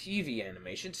know, TV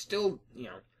animation still, you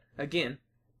know, again,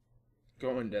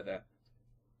 going to the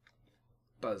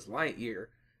Buzz Lightyear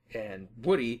and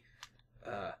Woody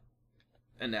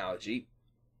analogy,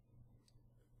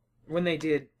 when they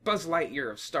did Buzz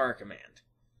Lightyear of Star Command,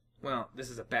 well, this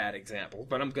is a bad example,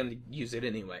 but I'm going to use it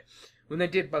anyway. When they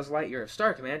did Buzz Lightyear of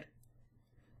Star Command,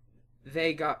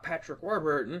 they got Patrick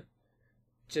Warburton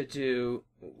to do,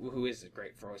 who is a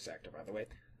great voice actor, by the way,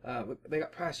 they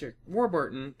got Patrick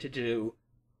Warburton to do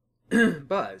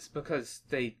Buzz, because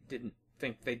they didn't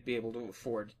think they'd be able to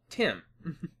afford Tim.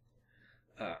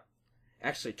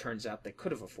 Actually, turns out they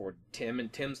could have afforded Tim,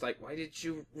 and Tim's like, why did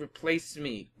you replace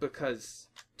me? Because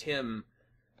Tim,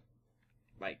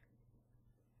 like,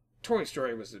 Toy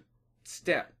Story was a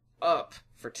step up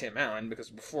for Tim Allen, because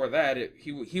before that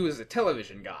he was a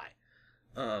television guy.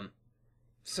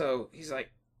 So he's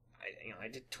like, I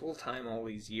did Tool Time all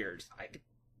these years. I could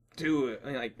do it.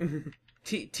 Like,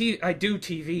 I do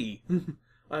TV.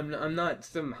 I'm not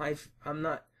some high. I'm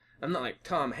not like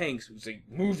Tom Hanks, who's a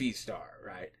movie star,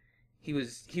 right? He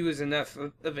was enough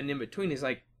of an in between. He's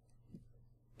like,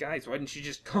 guys, why didn't you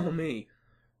just call me?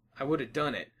 I would have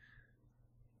done it.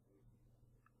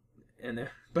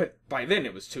 But by then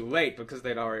it was too late, because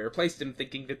they'd already replaced him,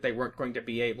 thinking that they weren't going to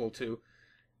be able to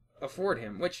afford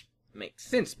him, which makes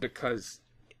sense, because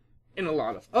in a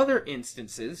lot of other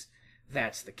instances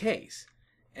that's the case.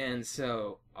 And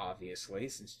so obviously,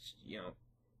 since,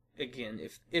 again,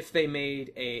 if they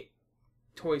made a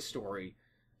Toy Story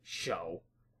show,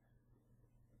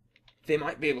 they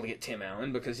might be able to get Tim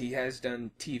Allen, because he has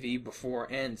done TV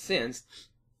before and since.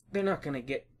 They're not going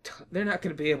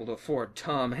to be able to afford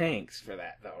Tom Hanks for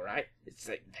that, though, right? It's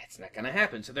like, that's not going to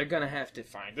happen. So they're going to have to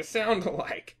find a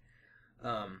sound-alike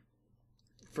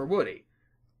for Woody.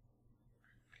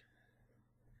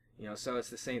 So it's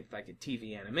the same like in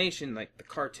TV animation, like the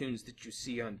cartoons that you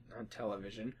see on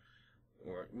television,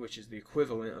 or which is the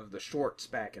equivalent of the shorts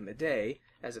back in the day,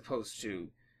 as opposed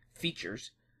to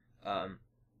features.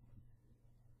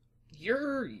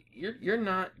 You're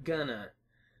not gonna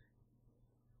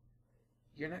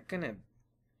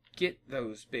get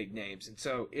those big names. And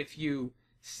so if you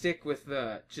stick with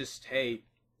the just, hey,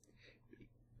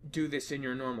 do this in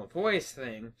your normal voice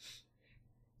thing,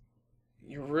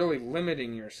 you're really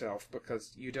limiting yourself,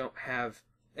 because you don't have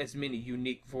as many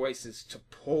unique voices to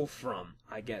pull from,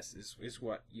 I guess, is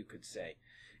what you could say.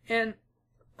 And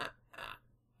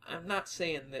I'm not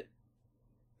saying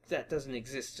that doesn't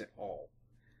exist at all,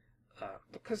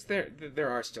 because there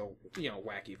are still,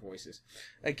 wacky voices.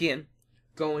 Again,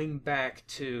 going back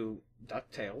to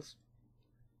DuckTales,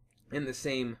 in the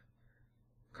same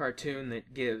cartoon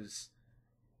that gives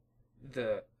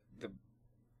the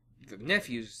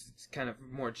nephews kind of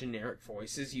more generic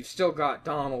voices, you've still got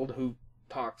Donald, who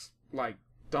talks like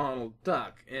Donald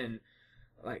Duck, and,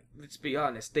 like, let's be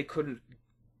honest,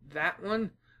 that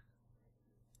one,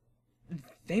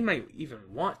 they might even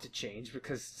want to change,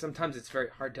 because sometimes it's very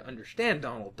hard to understand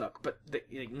Donald Duck, but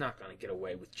they're not going to get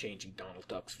away with changing Donald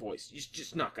Duck's voice. It's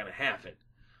just not going to happen,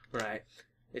 right?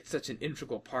 It's such an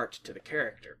integral part to the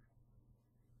character.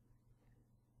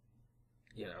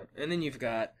 And then you've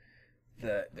got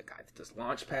the guy that does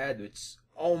Launchpad, it's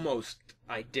almost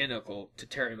identical to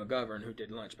Terry McGovern, who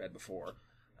did Launchpad before.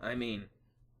 I mean,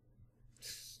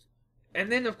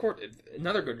 and then, of course,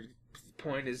 another good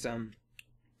point is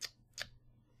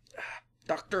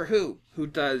Doctor Who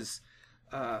does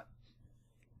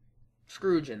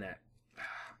Scrooge in that.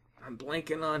 I'm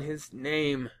blanking on his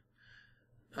name.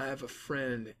 I have a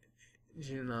friend,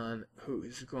 Jinan, who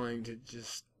is going to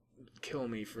just kill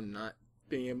me for not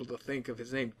being able to think of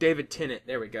his name. David Tennant.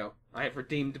 There we go. I have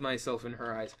redeemed myself in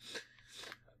her eyes.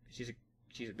 She's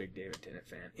a big David Tennant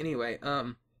fan. Anyway,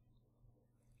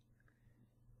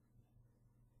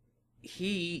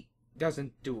 he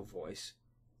doesn't do a voice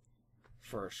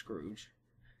for Scrooge.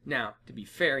 Now, to be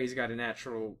fair, he's got a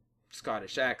natural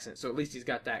Scottish accent, so at least he's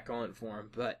got that going for him.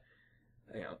 But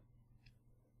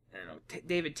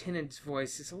David Tennant's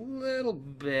voice is a little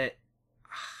bit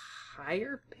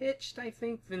higher pitched, I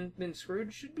think, than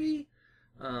Scrooge should be.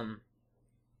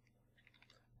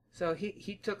 So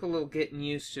he took a little getting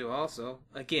used to also.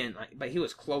 Again, but he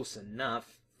was close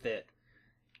enough that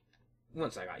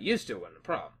once I got used to it, wasn't a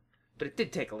problem. But it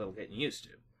did take a little getting used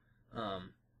to.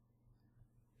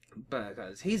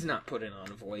 Because he's not putting on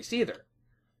a voice either.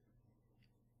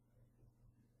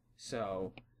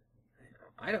 So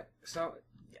I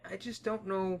just don't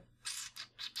know.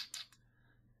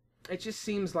 It just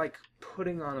seems like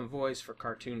putting on a voice for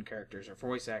cartoon characters or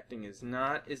voice acting is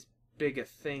not as big a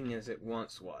thing as it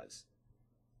once was.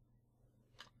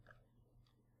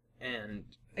 And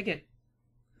again,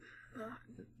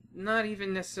 not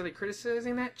even necessarily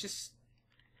criticizing that, just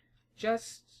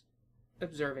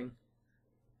observing.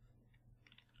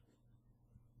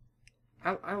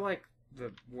 I like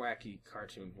the wacky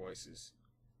cartoon voices.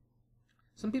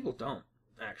 Some people don't,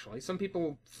 actually. Some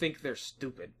people think they're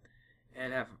stupid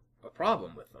and have a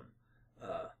problem with them.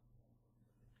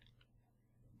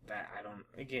 I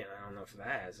don't know if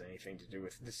that has anything to do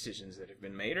with decisions that have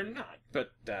been made or not.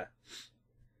 But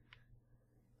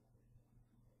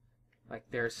like,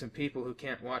 there are some people who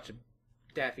can't watch a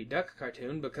Daffy Duck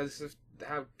cartoon because of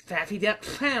how Daffy Duck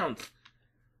sounds.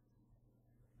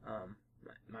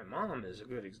 My mom is a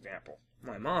good example.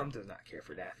 My mom does not care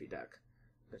for Daffy Duck,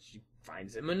 but she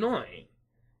finds him annoying,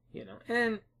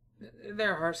 And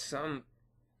there are some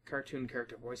cartoon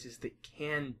character voices that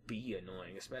can be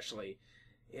annoying, especially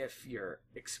if you're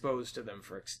exposed to them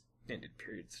for extended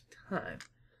periods of time.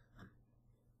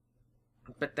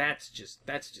 But that's just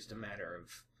a matter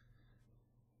of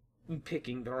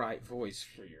picking the right voice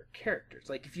for your characters.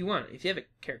 Like if you have a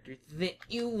character that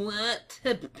you want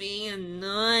to be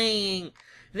annoying,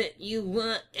 that you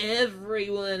want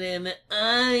everyone in the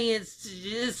audience to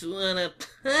just want to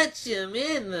punch him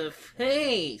in the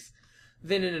face,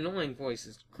 then an annoying voice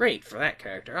is great for that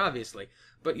character, obviously.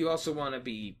 But you also want to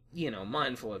be,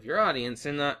 mindful of your audience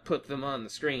and not put them on the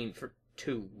screen for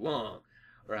too long,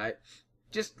 right?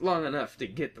 Just long enough to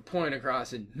get the point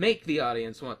across and make the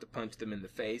audience want to punch them in the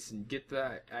face and get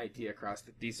the idea across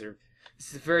that this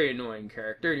is a very annoying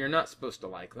character and you're not supposed to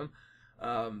like them,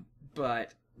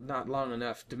 but not long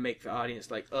enough to make the audience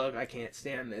like, ugh, I can't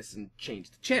stand this, and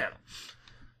change the channel.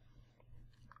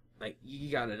 Like,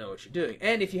 you gotta know what you're doing.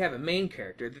 And if you have a main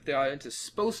character that the audience is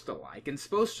supposed to like and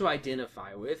supposed to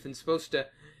identify with and supposed to,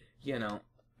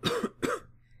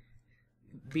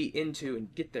 be into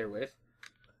and get there with.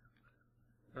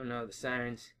 Oh no, the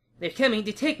sirens. They're coming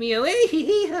to take me away!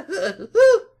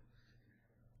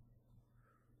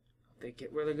 They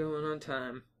get where they're going on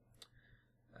time.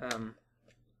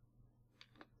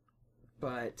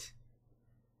 But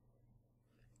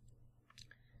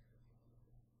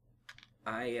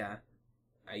what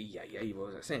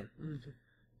was I saying?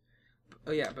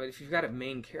 Oh yeah, but if you've got a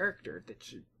main character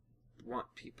that you want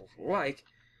people to like,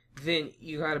 then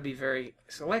you gotta be very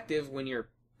selective when you're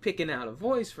picking out a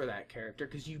voice for that character,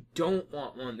 because you don't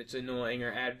want one that's annoying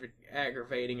or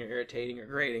aggravating or irritating or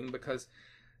grating, because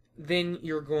then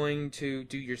you're going to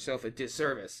do yourself a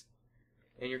disservice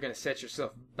and you're going to set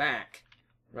yourself back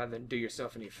rather than do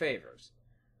yourself any favors.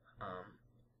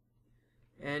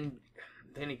 And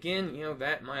then again,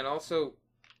 that might also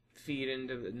feed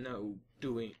into the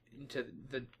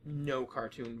no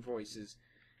cartoon voices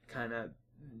kind of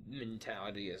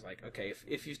mentality. Is like, okay,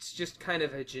 if it's just kind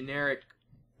of a generic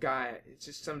guy, it's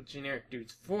just some generic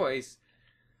dude's voice,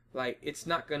 like, it's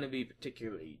not going to be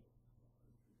particularly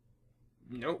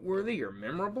noteworthy or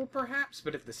memorable, perhaps,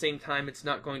 but at the same time, it's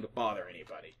not going to bother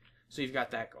anybody. So you've got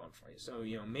that going for you. So,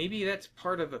 maybe that's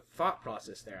part of the thought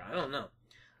process there. I don't know.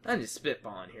 I'm just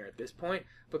spitballing here at this point,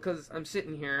 because I'm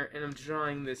sitting here and I'm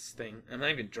drawing this thing. I'm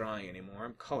not even drawing anymore.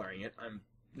 I'm coloring it. I'm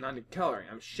not even coloring.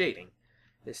 I'm shading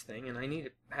this thing, and I need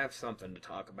to have something to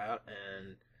talk about,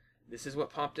 and this is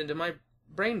what popped into my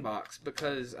brain box,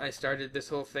 because I started this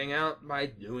whole thing out by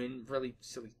doing really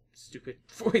silly, stupid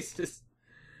voices.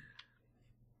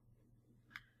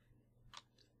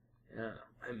 I don't know.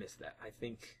 I miss that. I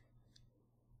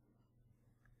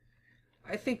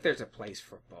think there's a place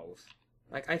for both.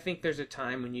 Like, I think there's a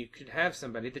time when you could have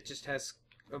somebody that just has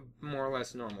a more or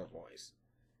less normal voice.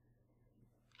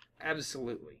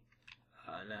 Absolutely.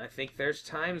 And I think there's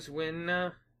times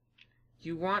when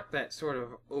you want that sort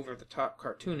of over-the-top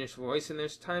cartoonish voice, and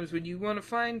there's times when you want to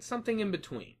find something in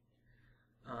between.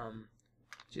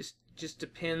 Just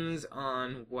depends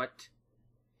on what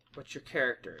your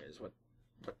character is, what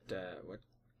the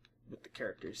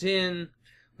character's in,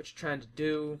 what you're trying to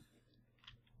do.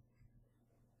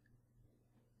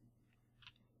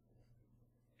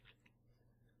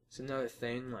 It's another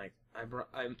thing, like I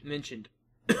mentioned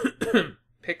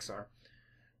Pixar.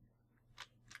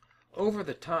 Over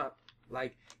the top,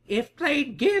 like, if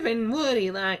they'd given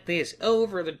Woody like this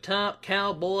over the top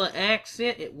cowboy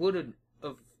accent, it wouldn't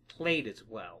have played as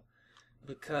well.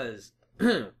 Because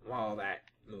while that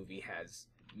movie has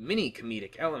many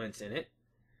comedic elements in it,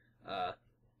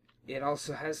 it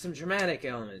also has some dramatic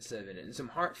elements of it and some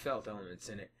heartfelt elements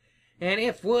in it. And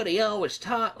if Woody always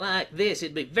talked like this,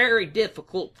 it'd be very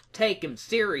difficult to take him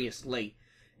seriously.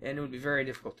 And it would be very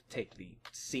difficult to take the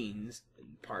scenes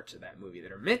and parts of that movie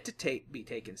that are meant to be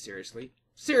taken seriously.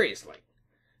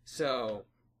 So,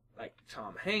 like,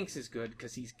 Tom Hanks is good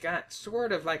because he's got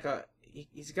sort of like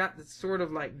he's got this sort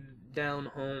of like down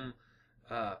home,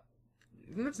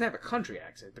 he doesn't have a country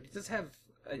accent, but he does have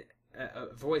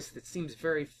a voice that seems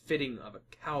very fitting of a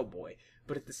cowboy,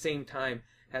 but at the same time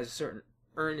has a certain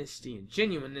earnesty and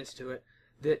genuineness to it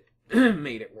that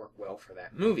made it work well for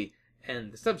that movie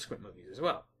and the subsequent movies as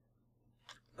well.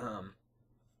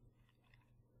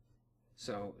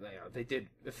 So they did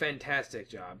a fantastic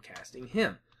job casting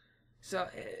him. So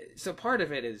part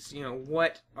of it is,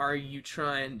 what are you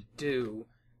trying to do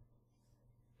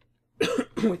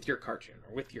with your cartoon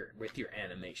or with your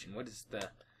animation? What is the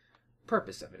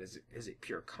purpose of it? Is it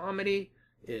pure comedy?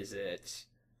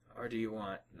 Or do you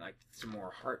want like some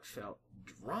more heartfelt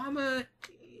drama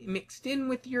mixed in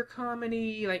with your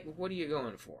comedy? Like, what are you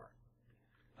going for?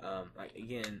 Like,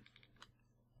 again,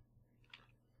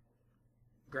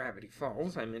 Gravity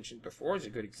Falls, I mentioned before, is a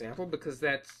good example, because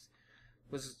that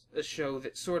was a show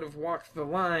that sort of walked the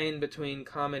line between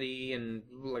comedy and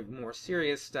like more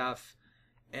serious stuff,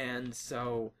 and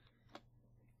so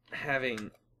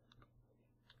having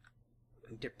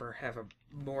Dipper have a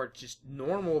more just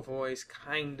normal voice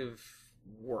kind of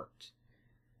worked.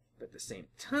 But at the same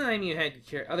time, you had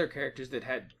other characters that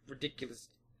had ridiculous,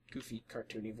 goofy,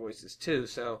 cartoony voices too,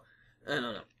 so I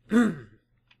don't know.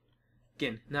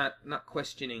 Again, not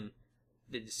questioning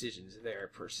the decisions there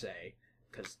per se,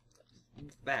 because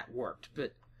that worked,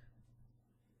 but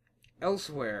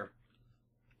elsewhere,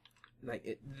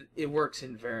 like it works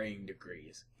in varying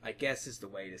degrees, I guess is the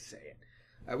way to say it.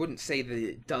 I wouldn't say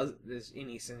that there's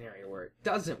any scenario where it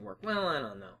doesn't work. Well, I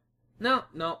don't know.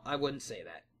 No, I wouldn't say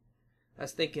that. I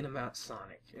was thinking about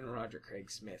Sonic and Roger Craig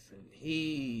Smith, and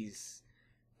he's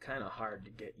kind of hard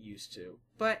to get used to.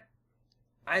 But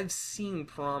I've seen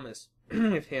promise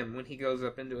with him when he goes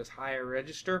up into his higher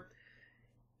register.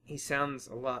 He sounds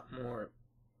a lot more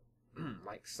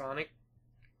like Sonic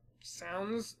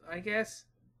sounds, I guess.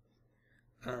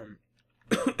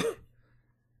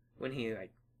 When he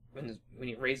when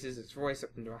he raises his voice up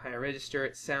into a higher register,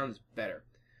 it sounds better.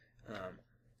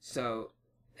 So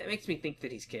it makes me think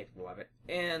that he's capable of it.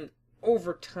 And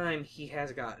over time, he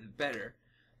has gotten better.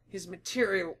 His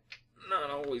material, not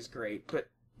always great, but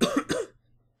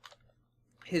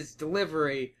his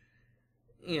delivery,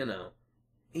 you know,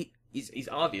 he's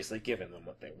obviously giving them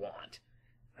what they want.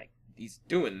 Like, he's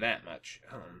doing that much.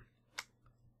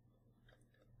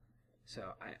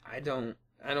 So I don't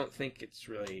think it's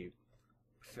really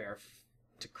fair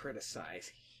to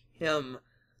criticize him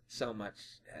so much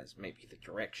as maybe the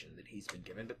direction that he's been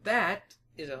given. But that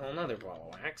is a whole nother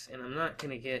ball of wax, and I'm not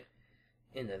going to get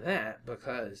into that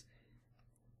because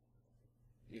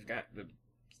you've got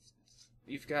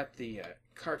the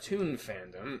cartoon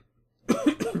fandom,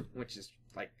 which is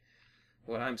like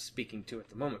what I'm speaking to at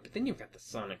the moment. But then you've got the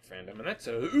Sonic fandom, and that's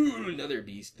another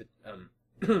beast that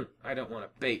I don't want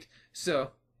to bait.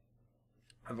 So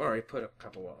I've already put a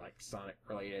couple of like Sonic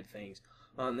related things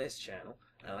on this channel.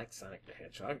 I like Sonic the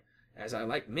Hedgehog, as I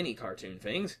like many cartoon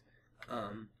things.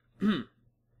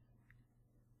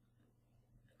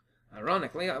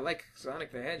 Ironically, I like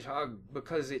Sonic the Hedgehog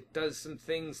because it does some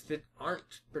things that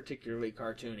aren't particularly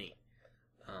cartoony.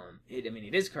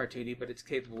 It is cartoony, but it's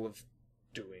capable of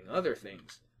doing other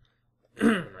things.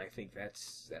 And I think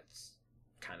that's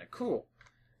kind of cool.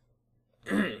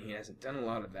 He hasn't done a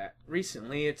lot of that.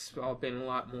 Recently, it's all been a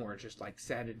lot more just like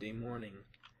Saturday morning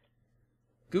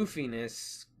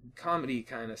goofiness, comedy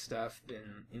kind of stuff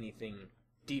than anything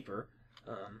deeper.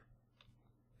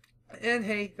 And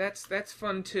hey, that's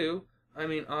fun too. I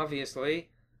mean, obviously,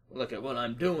 look at what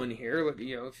I'm doing here. Look,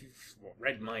 if you've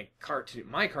read my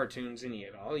cartoons any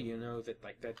at all, you know that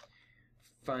like that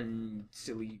fun,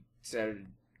 silly,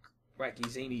 wacky,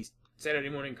 zany Saturday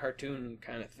morning cartoon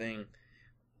kind of thing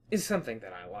is something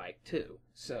that I like too.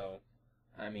 So,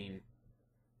 I mean,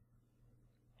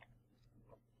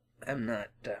 I'm not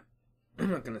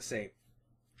gonna say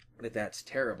that that's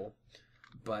terrible,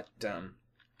 but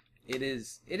it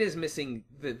is missing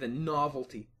the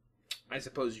novelty, I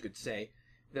suppose you could say,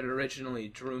 that originally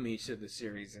drew me to the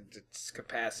series and its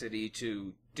capacity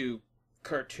to do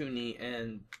cartoony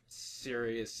and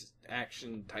serious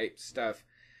action type stuff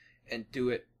and do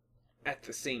it at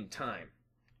the same time.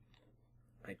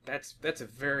 Like that's a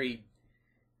very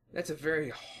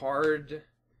hard.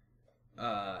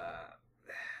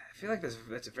 I feel like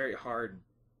that's a very hard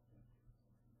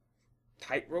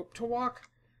tightrope to walk.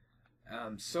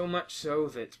 So much so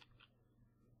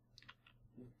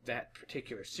that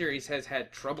particular series has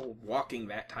had trouble walking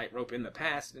that tightrope in the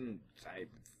past, and it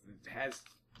has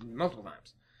multiple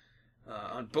times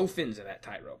on both ends of that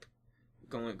tightrope,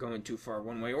 going too far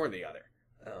one way or the other.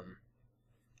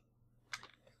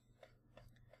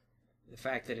 The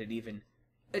fact that it even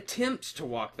attempts to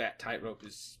walk that tightrope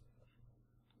is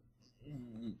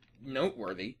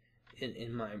noteworthy,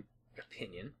 in my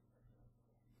opinion.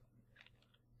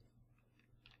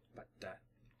 But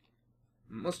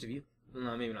most of you,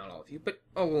 well, maybe not all of you, but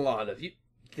a lot of you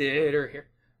that are here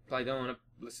probably don't want to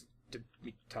listen to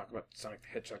me talk about Sonic the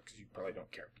Hedgehog because you probably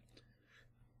don't care.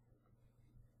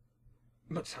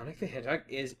 But Sonic the Hedgehog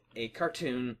is a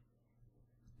cartoon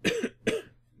that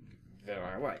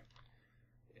I like.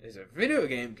 It is a video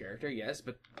game character, yes,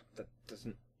 but that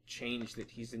doesn't change that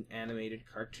he's an animated,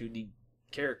 cartoony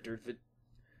character that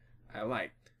I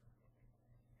like.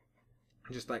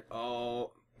 Just like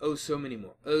so many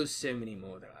more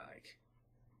that I like.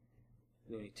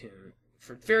 Looney Tunes,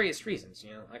 for various reasons,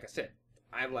 like I said,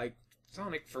 I like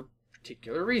Sonic for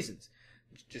particular reasons.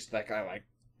 Just like I like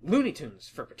Looney Tunes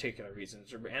for particular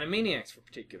reasons, or Animaniacs for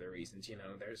particular reasons. You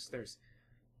know, there's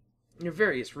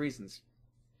various reasons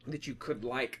that you could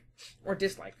like or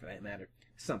dislike, for that matter,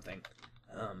 something.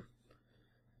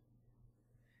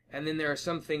 And then there are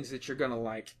some things that you're gonna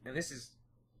like, and this is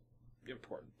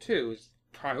important too, is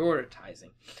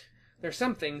prioritizing. There are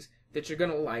some things that you're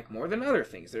gonna like more than other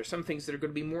things. There are some things that are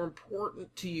gonna be more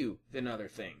important to you than other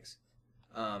things.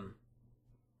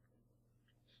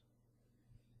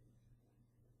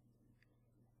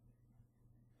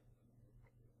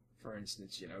 For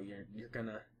instance, you know, you're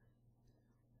gonna.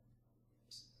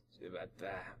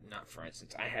 Not for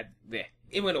instance. I had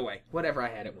it went away. Whatever I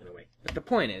had, it went away. But the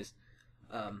point is,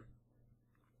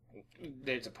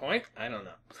 there's a point. I don't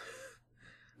know.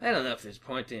 I don't know if there's a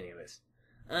point to any of this.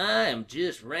 I am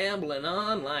just rambling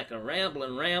on like a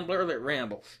rambling rambler that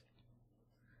rambles.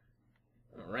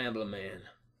 I'm a rambling man.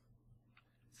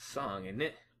 It's a song, isn't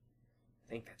it?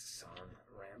 I think that's a song.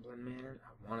 Rambling Man. I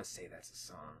want to say that's a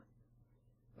song.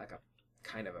 Like a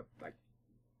kind of a like.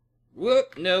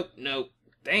 Whoop! Nope.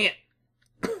 Dang it!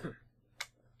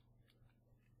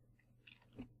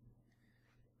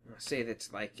 I'll say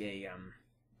that's like a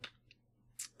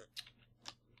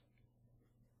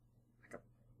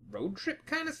road trip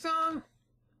kind of song.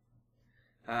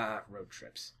 Road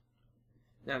trips.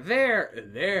 Now there's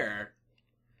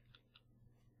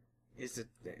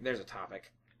a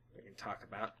topic we can talk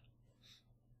about.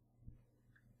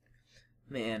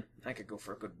 Man, I could go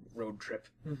for a good road trip.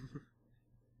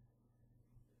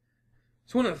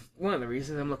 It's one of the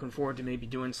reasons I'm looking forward to maybe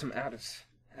doing some out of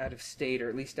state or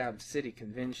at least out of city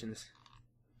conventions.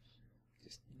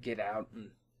 Just get out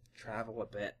and travel a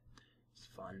bit. It's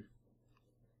fun.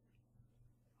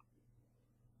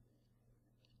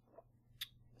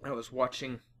 I was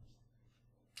watching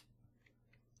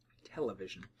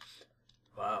television.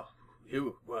 Wow,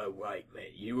 wait,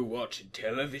 man, you were watching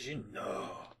television?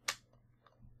 No.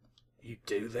 You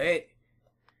do that?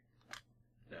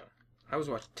 No. I was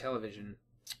watching television.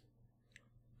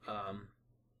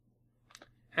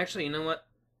 Actually, you know what?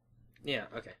 Yeah,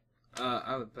 okay.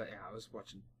 I was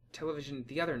watching television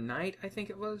the other night, I think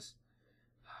it was.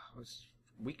 It was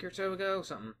a week or so ago,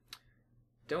 something.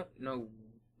 Don't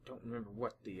remember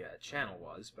what the channel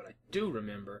was, but I do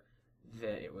remember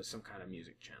that it was some kind of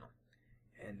music channel.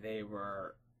 And they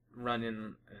were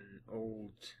running an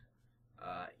old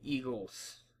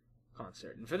Eagles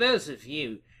concert. And for those of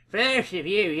you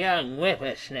young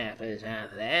whippersnappers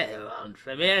out there who aren't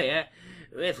familiar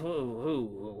with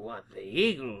what the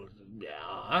Eagles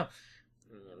are,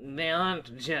 they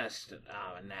aren't just a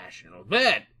national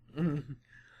bird.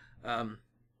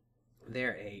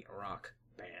 They're a rock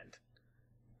band.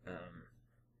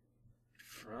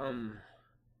 From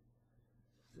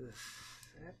the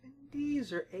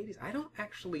 70s or 80s. I don't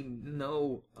actually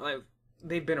know.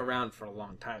 They've been around for a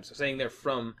long time, so saying they're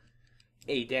from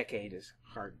a decade is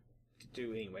hard to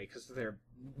do anyway, because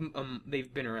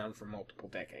they've been around for multiple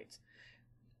decades.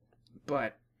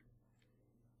 But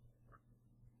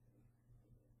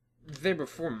they're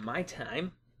before my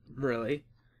time, really.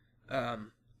 But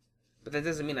that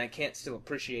doesn't mean I can't still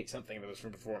appreciate something that was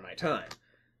from before my time,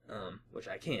 which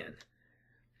I can.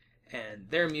 And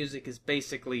their music is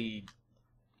basically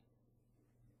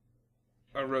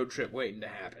a road trip waiting to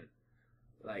happen.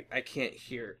 Like, I can't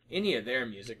hear any of their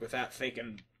music without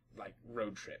thinking, like,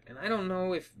 road trip. And I don't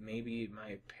know if maybe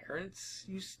my parents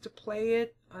used to play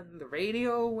it on the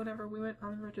radio whenever we went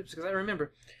on road trips. Because I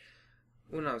remember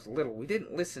when I was little, we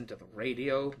didn't listen to the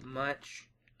radio much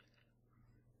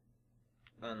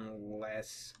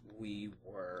unless we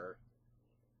were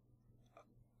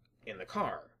in the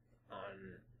car.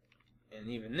 And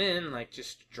even then, like,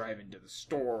 just driving to the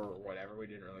store or whatever, we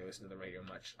didn't really listen to the radio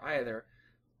much either.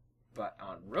 But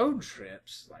on road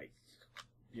trips, like,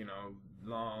 you know,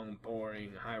 long,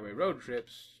 boring highway road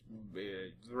trips,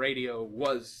 the radio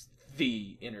was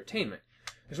the entertainment.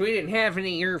 Because we didn't have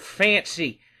any of your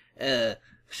fancy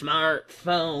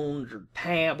smartphones or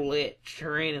tablets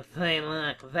or anything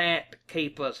like that to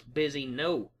keep us busy.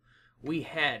 No, we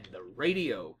had the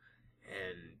radio,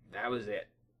 and that was it.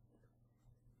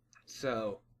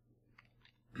 So,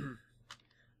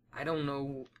 I don't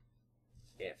know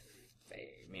if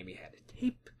they maybe had a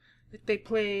tape that they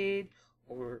played,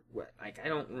 or what. Like, I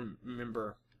don't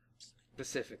remember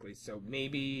specifically, so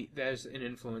maybe there's an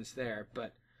influence there,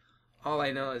 but all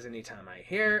I know is anytime I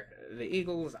hear the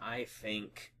Eagles, I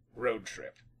think road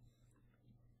trip.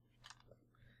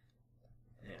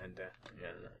 And,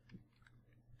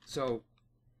 so,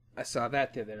 I saw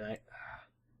that the other night.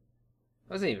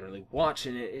 I wasn't even really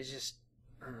watching it. It's just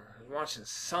watching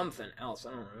something else.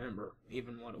 I don't remember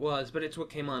even what it was, but it's what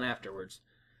came on afterwards.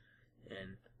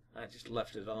 And I just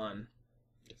left it on.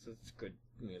 It's good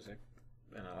music,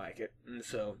 and I like it. And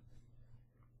so,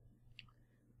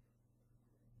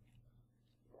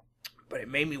 but it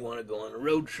made me want to go on a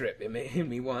road trip. It made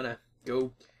me want to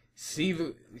go see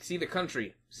the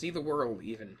country, see the world.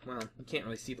 Even, well, you can't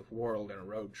really see the world in a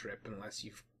road trip unless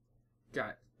you've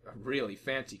got a really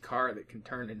fancy car that can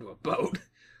turn into a boat,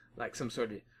 like some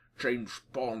sort of James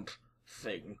Bond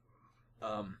thing.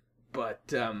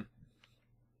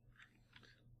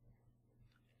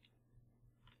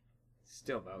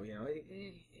 Still, though, you know,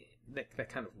 that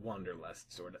kind of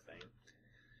wanderlust sort of thing.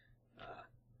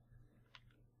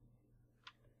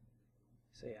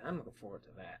 So yeah, I'm looking forward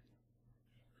to that.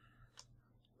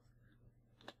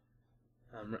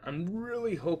 I'm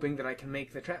really hoping that I can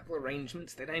make the travel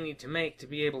arrangements that I need to make to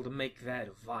be able to make that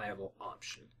a viable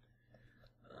option.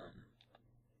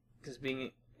 Because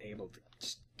being able to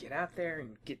just get out there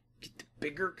and get to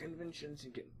bigger conventions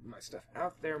and get my stuff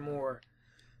out there more.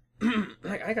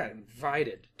 I got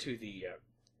invited to the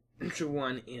to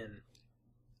one in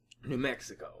New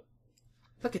Mexico.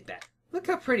 Look at that. Look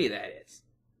how pretty that is.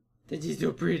 That is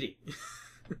so pretty.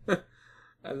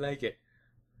 I like it.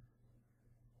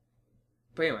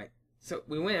 But anyway, so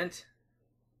we went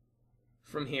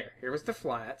from here. Here was the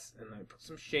flats, and I put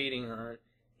some shading on,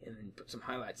 and then put some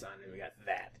highlights on, and we got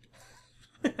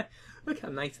that. Look how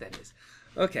nice that is.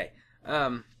 Okay.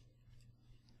 But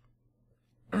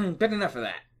enough of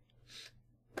that.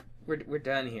 We're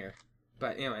done here.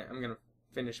 But anyway, I'm gonna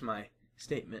finish my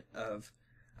statement of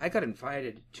I got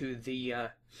invited to the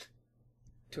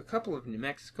to a couple of New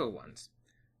Mexico ones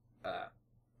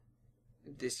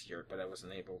this year, but I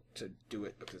wasn't able to do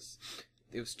it because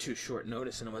it was too short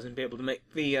notice and I wasn't able to make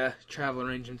the travel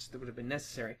arrangements that would have been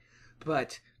necessary.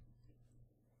 But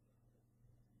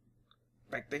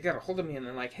like they got a hold of me and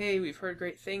they're like, "Hey, we've heard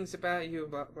great things about you,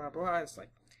 blah blah blah." It's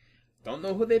like, don't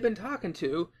know who they've been talking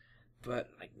to, but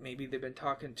like maybe they've been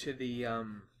talking to the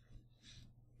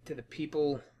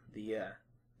people, the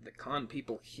con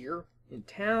people here in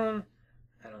town.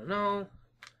 I don't know,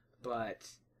 but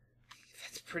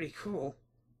that's pretty cool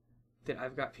that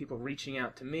I've got people reaching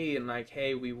out to me and like,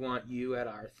 "Hey, we want you at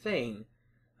our thing."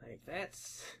 Like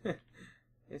that's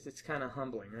it's kind of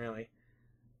humbling, really.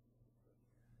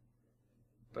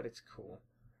 But it's cool.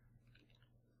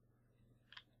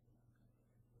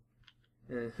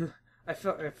 I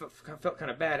felt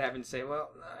kind of bad having to say,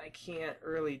 well, I can't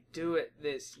really do it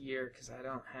this year because I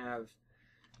don't have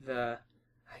the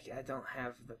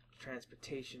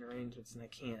transportation arrangements, and I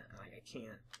can't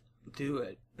do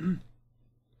it.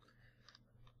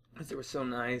 Because they were so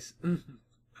nice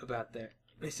about that.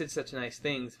 They said such nice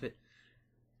things, but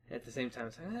at the same time,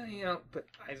 it's like, but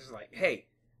I was like, hey,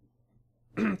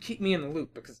 keep me in the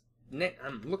loop because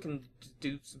I'm looking to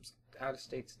do some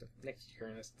out-of-state stuff next year,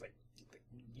 and it's like,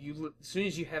 as soon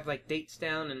as you have like dates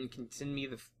down and can send me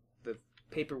the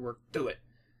paperwork, do it,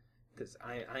 because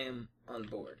I am on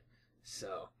board.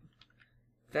 So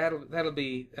that'll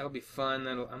be fun.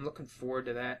 I'm looking forward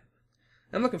to that.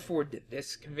 I'm looking forward to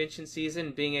this convention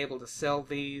season, being able to sell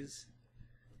these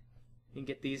and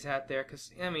get these out there,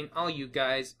 because I mean, all you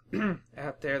guys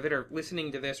out there that are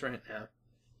listening to this right now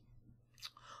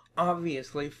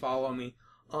obviously follow me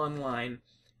online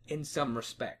in some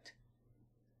respect.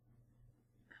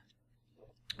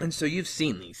 And so you've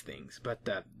seen these things, but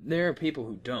there are people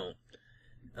who don't.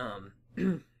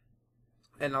 And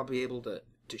I'll be able to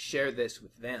share this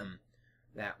with them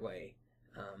that way.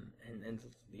 And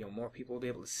more people will be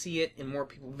able to see it, and more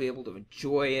people will be able to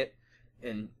enjoy it,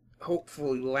 and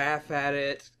hopefully laugh at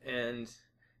it, and,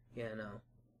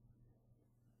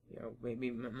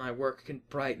 maybe my work can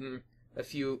brighten a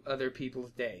few other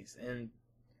people's days. And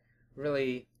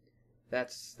really,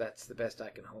 that's the best I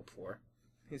can hope for.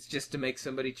 It's just to make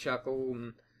somebody chuckle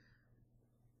and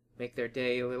make their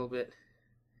day a little bit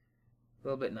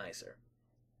nicer.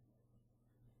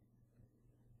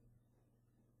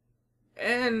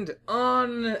 And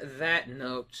on that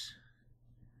note,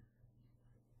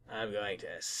 I'm going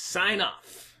to sign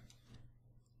off.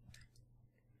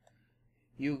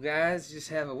 You guys just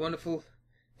have a wonderful,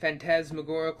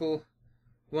 phantasmagorical,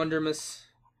 wondermus,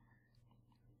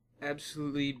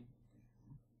 absolutely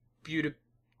beautiful,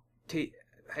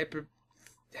 hyper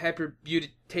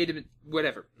beautiful,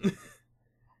 whatever.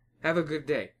 Have a good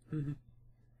day.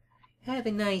 Have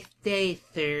a nice day,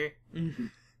 sir.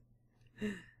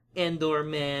 And/or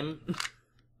ma'am.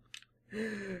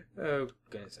 Oh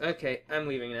goodness. Okay, I'm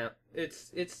leaving now.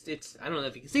 It's I don't know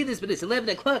if you can see this, but it's 11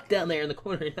 o'clock down there in the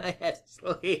corner and I have to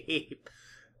sleep.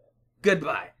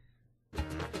 Goodbye.